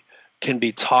theory can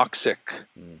be toxic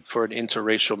for an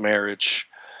interracial marriage.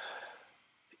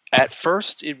 At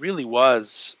first, it really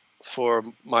was for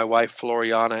my wife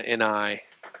Floriana and I,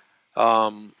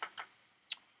 um,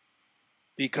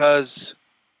 because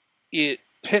it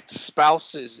pits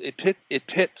spouses. It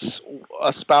pits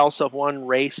a spouse of one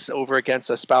race over against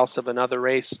a spouse of another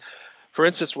race. For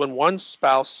instance, when one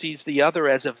spouse sees the other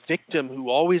as a victim who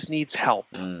always needs help,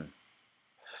 and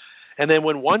then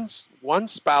when one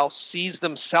spouse sees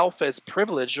themselves as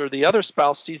privileged, or the other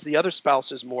spouse sees the other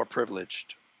spouse as more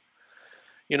privileged.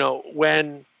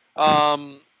 When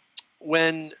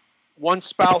one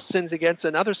spouse sins against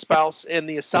another spouse, and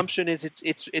the assumption is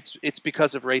it's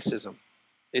because of racism.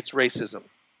 It's racism.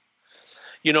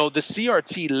 The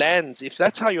CRT lens, if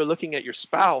that's how you're looking at your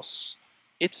spouse,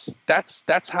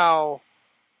 that's how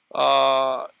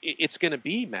it's going to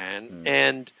be, man.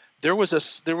 And there was a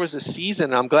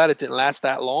season, I'm glad it didn't last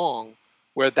that long,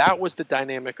 where that was the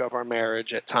dynamic of our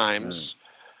marriage at times,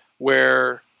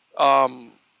 where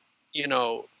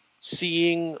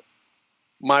seeing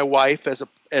my wife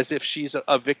as if she's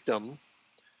a victim,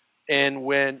 and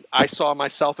when I saw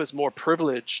myself as more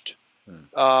privileged,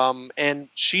 and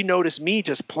she noticed me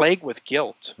just plagued with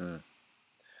guilt.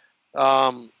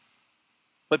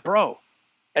 But bro,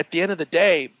 at the end of the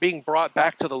day, being brought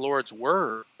back to the Lord's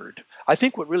word, I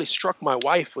think what really struck my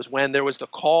wife was when there was the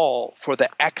call for the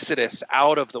exodus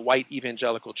out of the white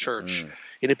evangelical church,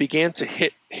 and it began to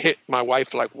hit my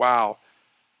wife like, wow,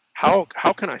 how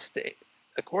can I stay?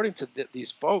 According to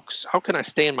these folks, how can I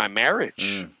stay in my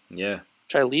marriage? Yeah.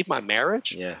 Should I leave my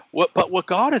marriage? Yeah. But what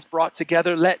God has brought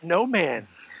together, let no man,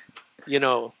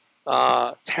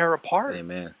 tear apart.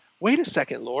 Amen. Wait a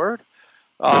second, Lord.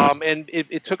 And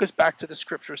it took us back to the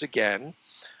scriptures again,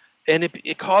 and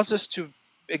it caused us to,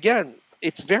 again,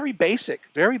 it's very basic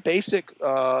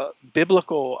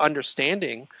biblical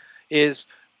understanding is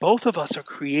both of us are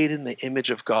created in the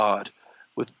image of God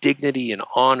with dignity and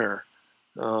honor,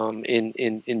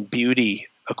 in beauty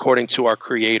according to our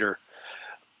Creator.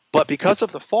 But because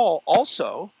of the fall,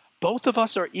 also, both of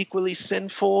us are equally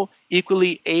sinful,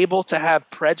 equally able to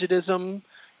have prejudice,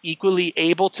 equally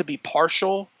able to be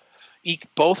partial.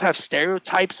 Both have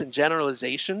stereotypes and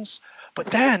generalizations. But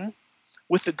then,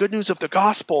 with the good news of the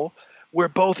gospel, we're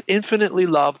both infinitely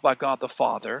loved by God the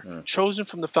Father, chosen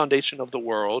from the foundation of the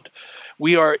world.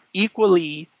 We are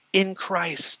equally in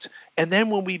Christ. And then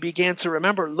when we began to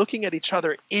remember looking at each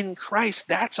other in Christ,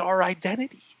 that's our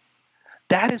identity.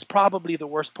 That is probably the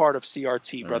worst part of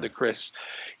CRT, Brother Chris,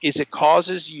 is it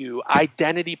causes you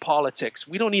identity politics.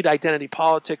 We don't need identity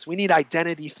politics. We need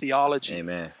identity theology.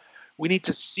 Amen. We need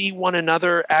to see one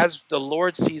another as the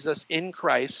Lord sees us in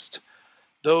Christ,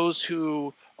 those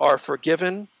who are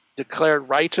forgiven, declared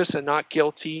righteous and not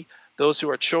guilty, those who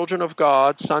are children of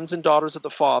God, sons and daughters of the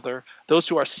Father, those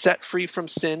who are set free from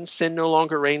sin, sin no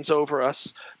longer reigns over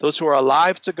us, those who are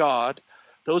alive to God,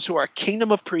 those who are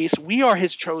kingdom of priests. We are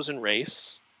his chosen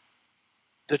race,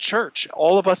 the church,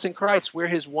 all of us in Christ. We're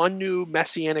his one new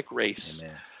messianic race,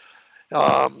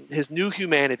 his new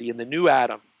humanity and the new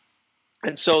Adam.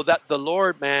 And so that the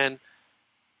Lord, man,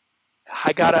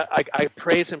 I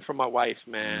praise him for my wife,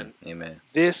 man. Amen.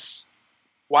 This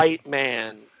white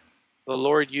man, the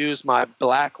Lord used my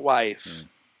black wife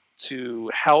to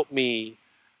help me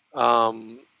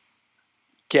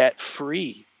get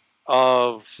free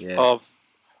of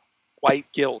white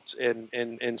guilt and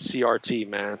CRT,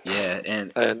 man. Yeah,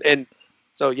 and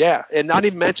so yeah, and not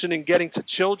even mentioning getting to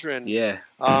children. Yeah.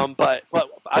 But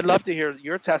I'd love to hear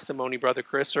your testimony, Brother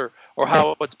Chris, or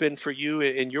how it's been for you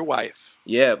and your wife.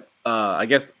 Yeah. I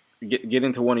guess get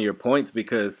into one of your points,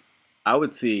 because I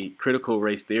would see critical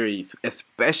race theories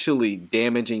especially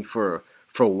damaging for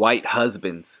white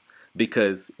husbands,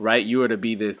 because you are to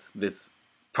be this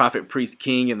prophet, priest,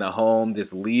 king in the home,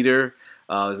 this leader,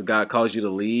 as God calls you to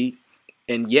lead,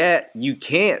 and yet you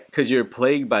can't because you're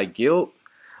plagued by guilt.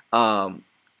 um,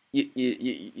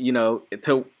 you know,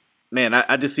 to man,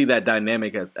 I just see that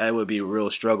dynamic as that would be a real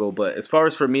struggle. But as far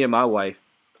as for me and my wife,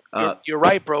 You're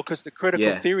right, bro, because the critical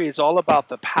yeah, theory is all about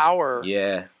the power.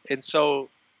 yeah, And so,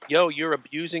 you're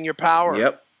abusing your power.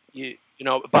 yep,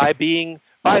 By being,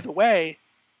 by the way,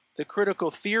 the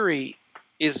critical theory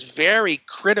is very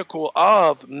critical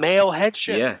of male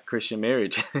headship. yeah, Christian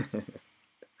marriage,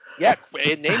 Yeah,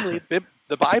 and namely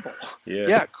the Bible. yeah,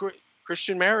 Yeah,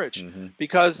 Christian marriage, hmm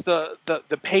because the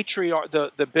patriarch,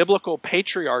 the biblical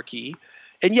patriarchy,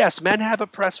 and yes, men have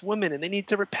oppressed women, and they need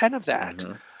to repent of that.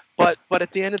 hmm But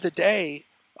at the end of the day,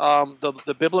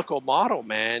 the biblical model,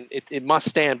 man, it must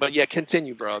stand. But yeah,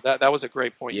 continue, bro. That was a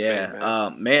great point you made, yeah,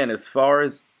 man. man. As far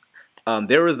as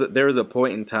there was a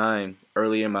point in time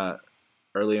early in my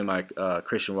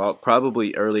Christian walk,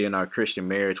 probably early in our Christian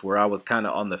marriage, where I was kind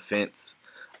of on the fence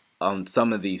on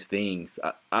some of these things.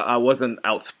 I wasn't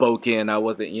outspoken. I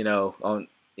wasn't, on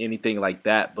anything like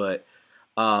that. But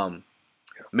um,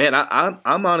 man,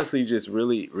 I'm honestly just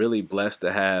really, really blessed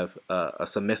to have a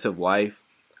submissive wife.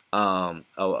 Um,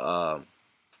 a, um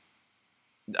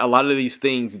a lot of these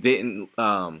things didn't.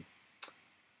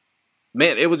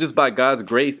 Man, it was just by God's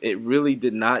grace. It really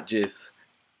did not just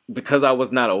because I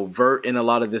was not overt in a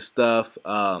lot of this stuff.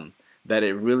 That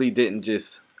it really didn't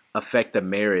just affect the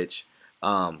marriage.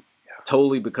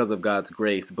 Totally because of God's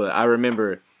grace. But I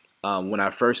remember when I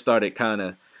first started kind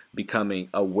of becoming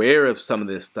aware of some of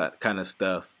this kind of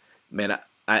stuff, man,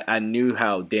 I knew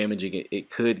how damaging it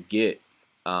could get.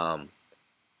 Um,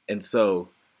 and so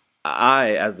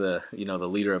I, as the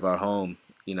leader of our home,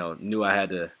 knew I had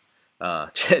to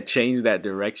change that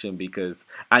direction because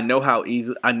I know how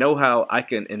I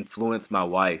can influence my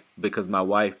wife because my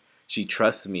wife, she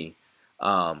trusts me.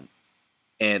 Um,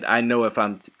 and I know if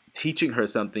I'm teaching her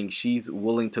something, she's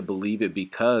willing to believe it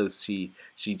because she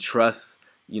trusts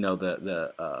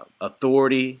the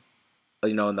authority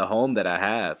in the home that I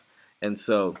have, and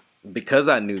so because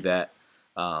I knew that,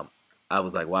 um, I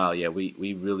was like, wow, yeah, we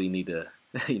really need to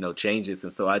change this,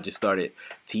 and so I just started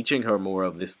teaching her more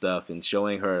of this stuff and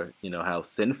showing her how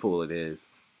sinful it is,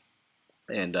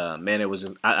 and man, it was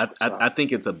just I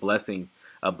think it's a blessing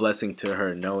to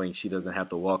her knowing she doesn't have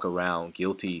to walk around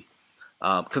guilty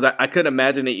because I could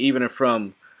imagine it even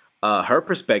from her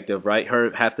perspective, right?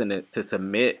 Her having to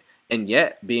submit and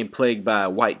yet being plagued by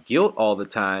white guilt all the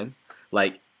time.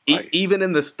 Like, Right. even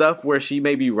in the stuff where she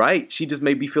may be right, she just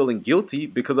may be feeling guilty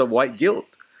because of white guilt.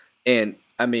 And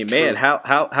I mean, man, True.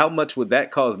 how much would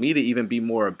that cause me to even be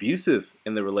more abusive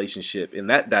in the relationship, in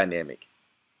that dynamic?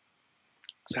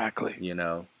 Exactly. You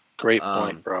know, Great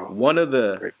point, bro. one of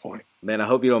the Great point. man, I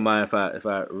hope you don't mind if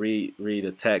I read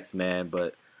a text, man,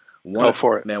 but Go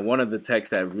for it. one of the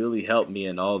texts that really helped me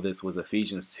in all this was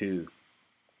Ephesians 2,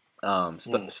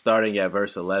 Mm. starting at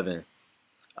verse 11,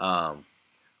 um,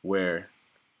 where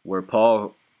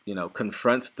Paul,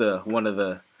 confronts the one of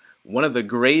the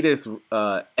greatest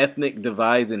ethnic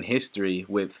divides in history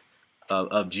with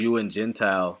of Jew and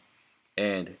Gentile,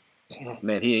 and Mm.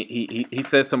 man, he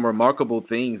says some remarkable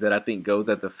things that I think goes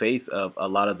at the face of a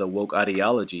lot of the woke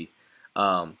ideology.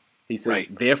 He says,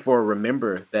 Right. therefore,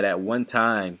 remember that at one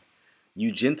time,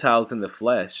 you Gentiles in the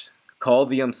flesh, called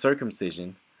the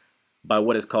uncircumcision by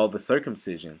what is called the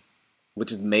circumcision,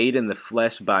 which is made in the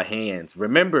flesh by hands.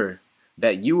 Remember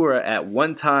that you were at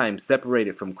one time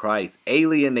separated from Christ,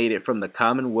 alienated from the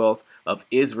commonwealth of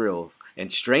Israel,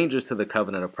 and strangers to the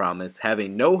covenant of promise,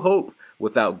 having no hope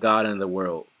without God in the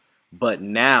world. But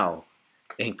now,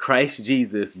 in Christ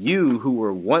Jesus, you who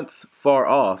were once far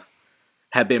off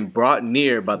have been brought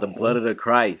near by the blood Mhm. of the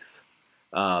Christ.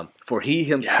 For he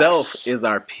himself Yes. is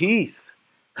our peace,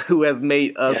 who has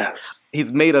made us, Yes.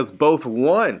 he's made us both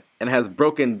one and has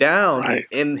broken down Right.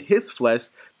 in his flesh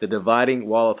the dividing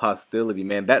wall of hostility.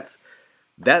 Man,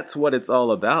 that's what it's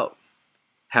all about.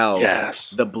 How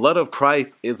Yes. the blood of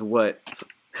Christ is what,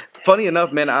 funny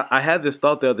enough, man, I had this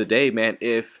thought the other day, man,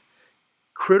 if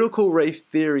critical race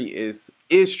theory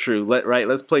is true,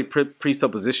 let's play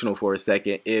presuppositional for a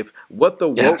second. If what the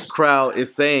woke Yes. crowd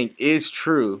is saying is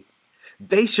true,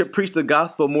 they should preach the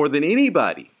gospel more than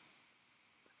anybody,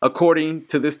 according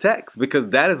to this text, because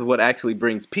that is what actually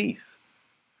brings peace.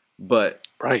 But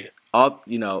Right. all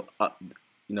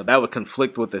that would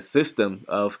conflict with the system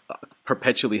of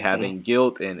perpetually Mm. having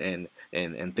guilt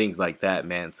and things like that,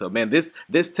 man. So man,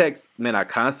 this text, man, I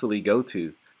constantly go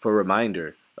to for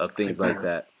reminder of things like Amen.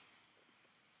 that.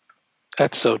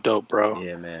 That's so dope, bro.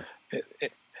 Yeah, man.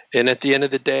 And at the end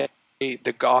of the day,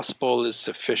 the gospel is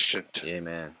sufficient. Yeah,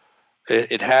 man.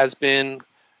 It has been.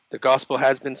 The gospel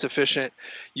has been sufficient.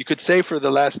 You could say for the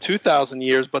last 2,000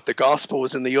 years, but the gospel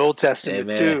was in the Old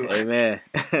Testament Amen. too. Amen.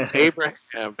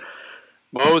 Abraham,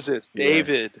 Moses, Yeah.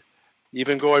 David,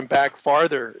 even going back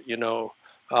farther,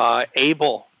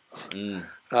 Abel,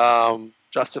 Mm.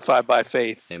 justified by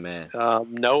faith, Amen.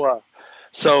 Noah.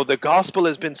 So the gospel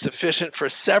has been sufficient for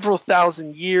several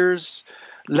thousand years.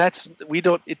 We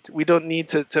don't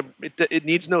need it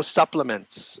needs no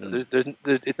supplements. Mm.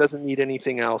 It doesn't need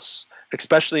anything else,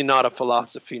 especially not a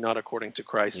philosophy not according to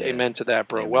Christ. Yeah. Amen to that,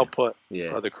 bro. Well Amen. put, Yeah.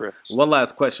 Brother Chris. One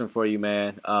last question for you,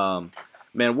 man.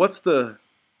 Man, what's the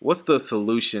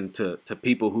solution to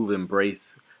people who've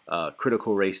embraced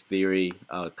critical race theory,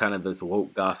 kind of this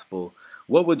woke gospel?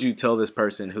 What would you tell this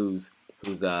person who's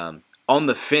on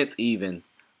the fence even?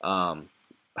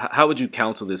 How would you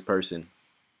counsel this person?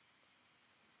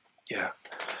 Yeah.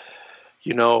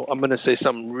 I'm going to say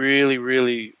something really,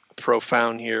 really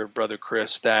profound here, Brother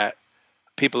Chris, that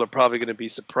people are probably going to be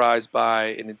surprised by,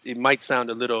 and it might sound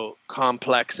a little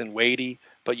complex and weighty,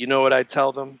 but you know what I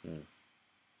tell them?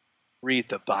 Read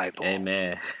the Bible.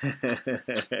 Amen.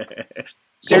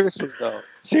 Seriously, though.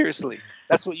 Seriously.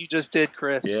 That's what you just did,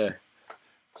 Chris. Yeah.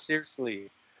 Seriously.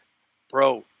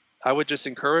 Bro, I would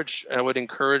encourage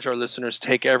our listeners,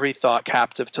 take every thought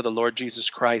captive to the Lord Jesus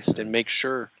Christ and make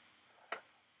sure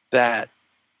that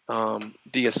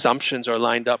the assumptions are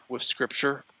lined up with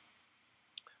Scripture.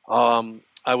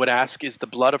 I would ask, is the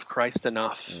blood of Christ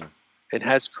enough? And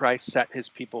has Christ set his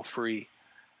people free?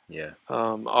 Yeah.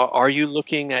 Are you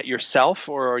looking at yourself,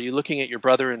 or are you looking at your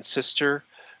brother and sister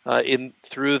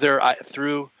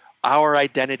through our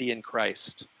identity in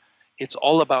Christ? It's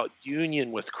all about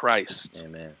union with Christ.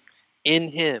 Amen. In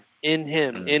him, in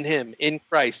him, in him, in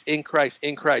Christ, in Christ,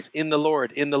 in Christ, in the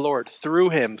Lord, through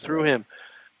him, through him.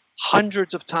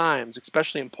 Hundreds of times,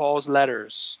 especially in Paul's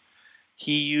letters,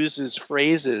 he uses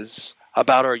phrases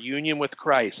about our union with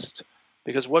Christ.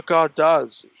 Because what God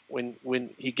does when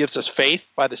he gives us faith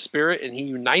by the Spirit and he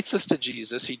unites us to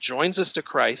Jesus, he joins us to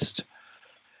Christ,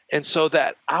 and so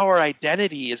that our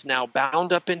identity is now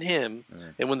bound up in him.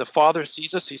 And when the Father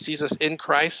sees us, he sees us in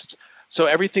Christ. So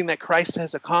everything that Christ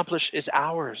has accomplished is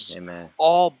ours. Amen.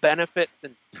 All benefits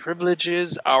and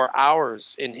privileges are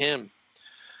ours in him.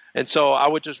 And so I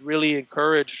would just really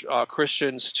encourage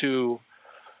Christians to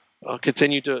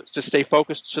continue to stay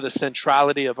focused to the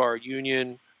centrality of our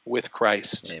union with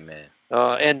Christ. Amen.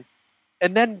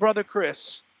 And then, Brother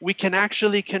Chris, we can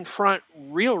actually confront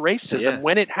real racism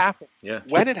when it happens. Yeah.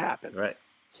 When it happens. Right.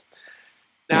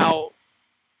 Now,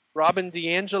 Robin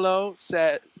DiAngelo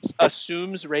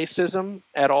assumes racism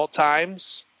at all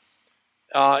times.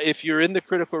 If you're in the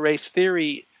critical race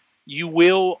theory, you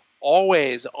will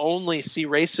always only see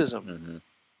racism.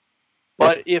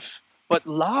 But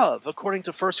love, according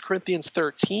to 1 Corinthians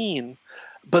 13,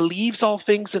 believes all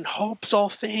things and hopes all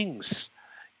things.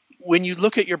 When you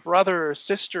look at your brother or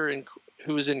sister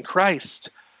who is in Christ,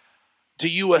 do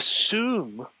you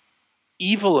assume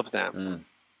evil of them?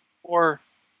 Or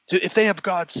if they have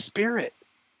God's Spirit,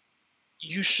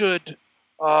 you should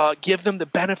give them the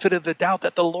benefit of the doubt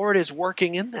that the Lord is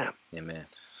working in them. Amen.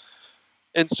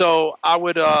 And so I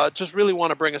would just really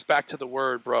want to bring us back to the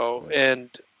Word, bro. And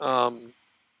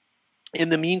in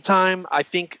the meantime, I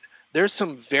think there's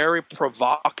some very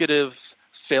provocative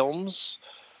films.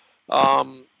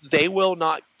 They will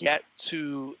not get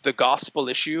to the gospel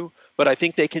issue, but I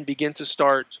think they can begin to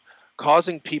start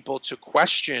causing people to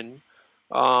question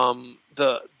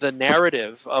the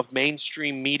narrative of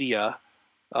mainstream media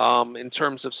in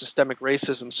terms of systemic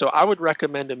racism. So I would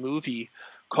recommend a movie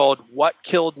called What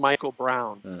Killed Michael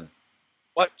Brown.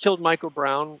 What Killed Michael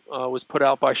Brown was put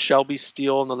out by Shelby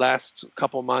Steele in the last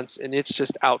couple months, and it's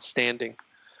just outstanding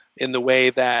in the way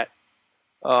that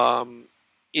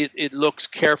it looks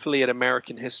carefully at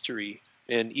American history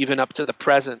and even up to the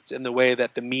present, in the way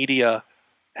that the media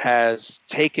has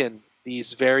taken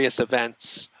these various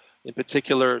events, in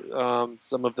particular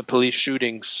some of the police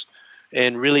shootings,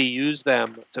 and really used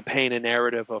them to paint a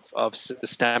narrative of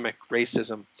systemic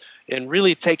racism and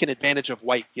really taken advantage of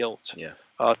white guilt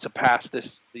to pass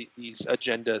these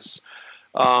agendas.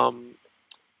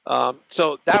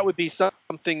 So that would be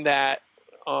something that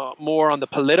more on the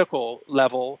political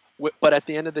level, but at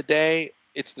the end of the day,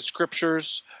 it's the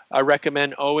scriptures. I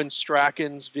recommend Owen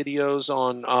Strachan's videos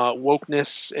on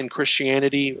wokeness and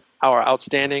Christianity are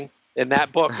outstanding. In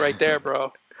that book right there,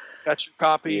 bro. Got your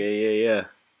copy? Yeah.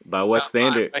 By what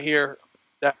standard? Right here.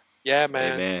 Yeah,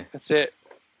 man. Amen. That's it.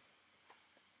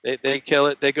 They kill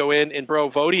it. They go in, and bro,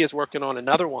 Vody is working on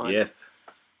another one. Yes.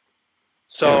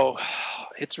 So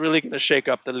it's really going to shake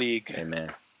up the league.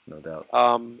 Amen. No doubt.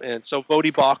 And so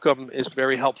Vodi Bakum is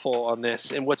very helpful on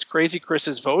this. And what's crazy, Chris,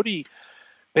 is Vodi,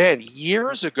 man,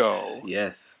 years ago,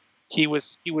 Yes. he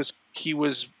was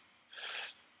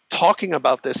talking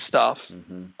about this stuff.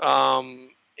 Mm-hmm.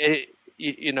 It,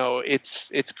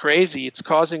 it's crazy. It's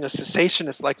causing a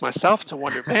cessationist like myself to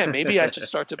wonder, man, maybe I should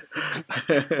start to.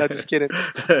 No, just kidding.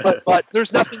 But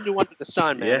there's nothing new under the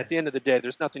sun, man. Yeah. At the end of the day,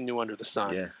 there's nothing new under the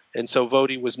sun. Yeah. And so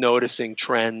Vodi was noticing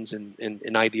trends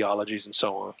and ideologies and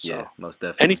so on. So. Yeah, most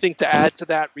definitely. Anything to add to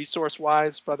that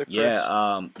resource-wise, Brother Chris?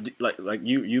 Yeah, like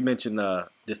you mentioned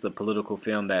just the political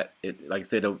film that it, like I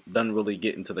said, it doesn't really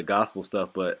get into the gospel stuff,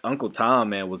 but Uncle Tom,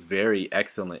 man, was very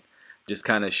excellent. Just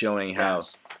kind of showing how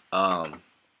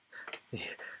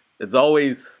it's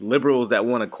always liberals that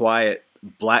want to quiet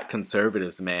black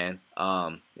conservatives, man.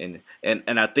 And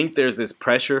I think there's this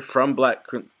pressure from black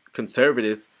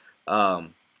conservatives,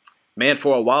 man,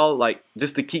 for a while, like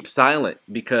just to keep silent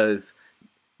because.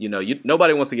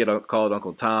 Nobody wants to get called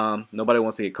Uncle Tom. Nobody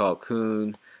wants to get called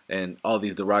Coon and all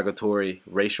these derogatory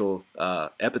racial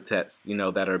epithets,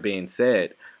 that are being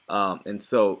said. And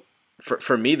so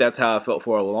for me, that's how I felt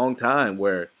for a long time,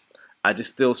 where I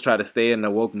just still try to stay in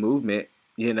the woke movement,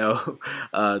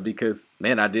 because,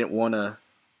 man, I didn't want to.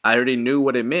 I already knew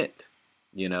what it meant,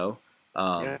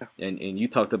 And you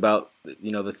talked about,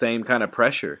 the same kind of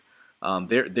pressure.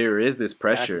 There is this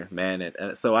pressure, man.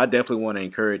 And so I definitely want to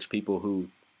encourage people who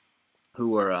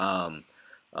are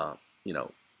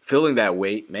feeling that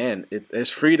weight, man. It's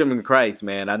freedom in Christ,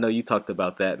 man. I know you talked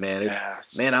about that, man.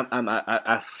 It's, man,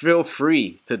 I feel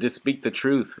free to just speak the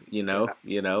truth, and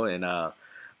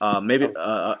maybe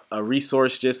a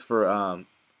resource just for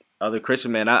other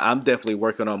Christian, man. I'm definitely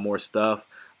working on more stuff,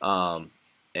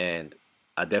 and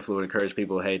I definitely would encourage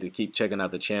people, hey, to keep checking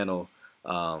out the channel,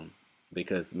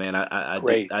 because, man,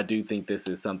 I do think this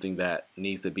is something that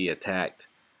needs to be attacked.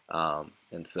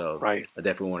 And so I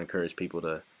definitely want to encourage people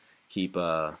to keep,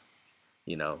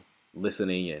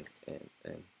 listening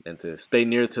and to stay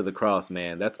near to the cross,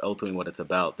 man. That's ultimately what it's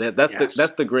about.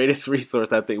 That's the greatest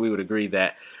resource. I think we would agree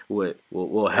that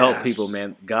will help people,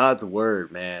 man. God's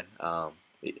word, man.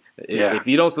 If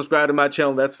you don't subscribe to my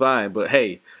channel, that's fine. But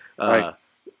hey,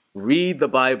 read the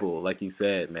Bible, like you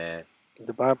said, man.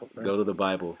 The Bible. Man. Go to the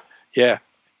Bible. Yeah,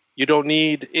 you don't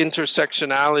need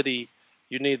intersectionality.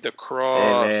 You need the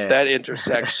cross, Amen. that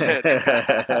intersection.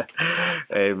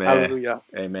 Amen. Hallelujah.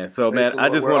 Amen. So, Praise man, I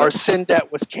just want our sin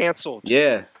debt was canceled.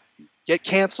 Yeah. Get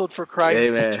canceled for Christ,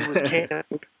 Amen. who was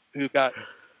canceled,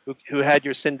 who had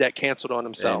your sin debt canceled on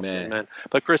himself. Amen.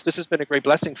 But Chris, this has been a great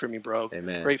blessing for me, bro.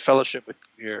 Amen. Great fellowship with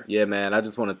you here. Yeah, man. I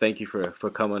just want to thank you for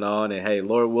coming on, and hey,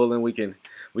 Lord willing, we can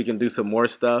do some more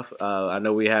stuff. I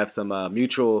know we have some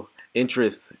mutual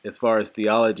interest as far as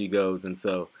theology goes, and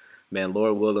so. Man,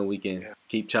 Lord willing, we can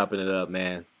keep chopping it up,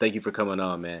 man. Thank you for coming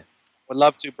on, man. Would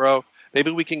love to, bro.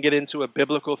 Maybe we can get into a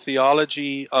biblical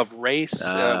theology of race.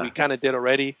 We kind of did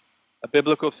already. A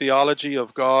biblical theology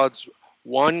of God's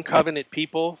one covenant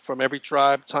people from every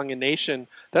tribe, tongue, and nation.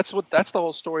 That's the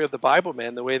whole story of the Bible,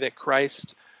 man. The way that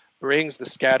Christ brings the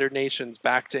scattered nations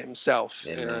back to himself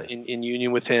in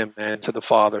union with him and to the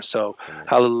Father. So,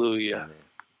 hallelujah. Amen.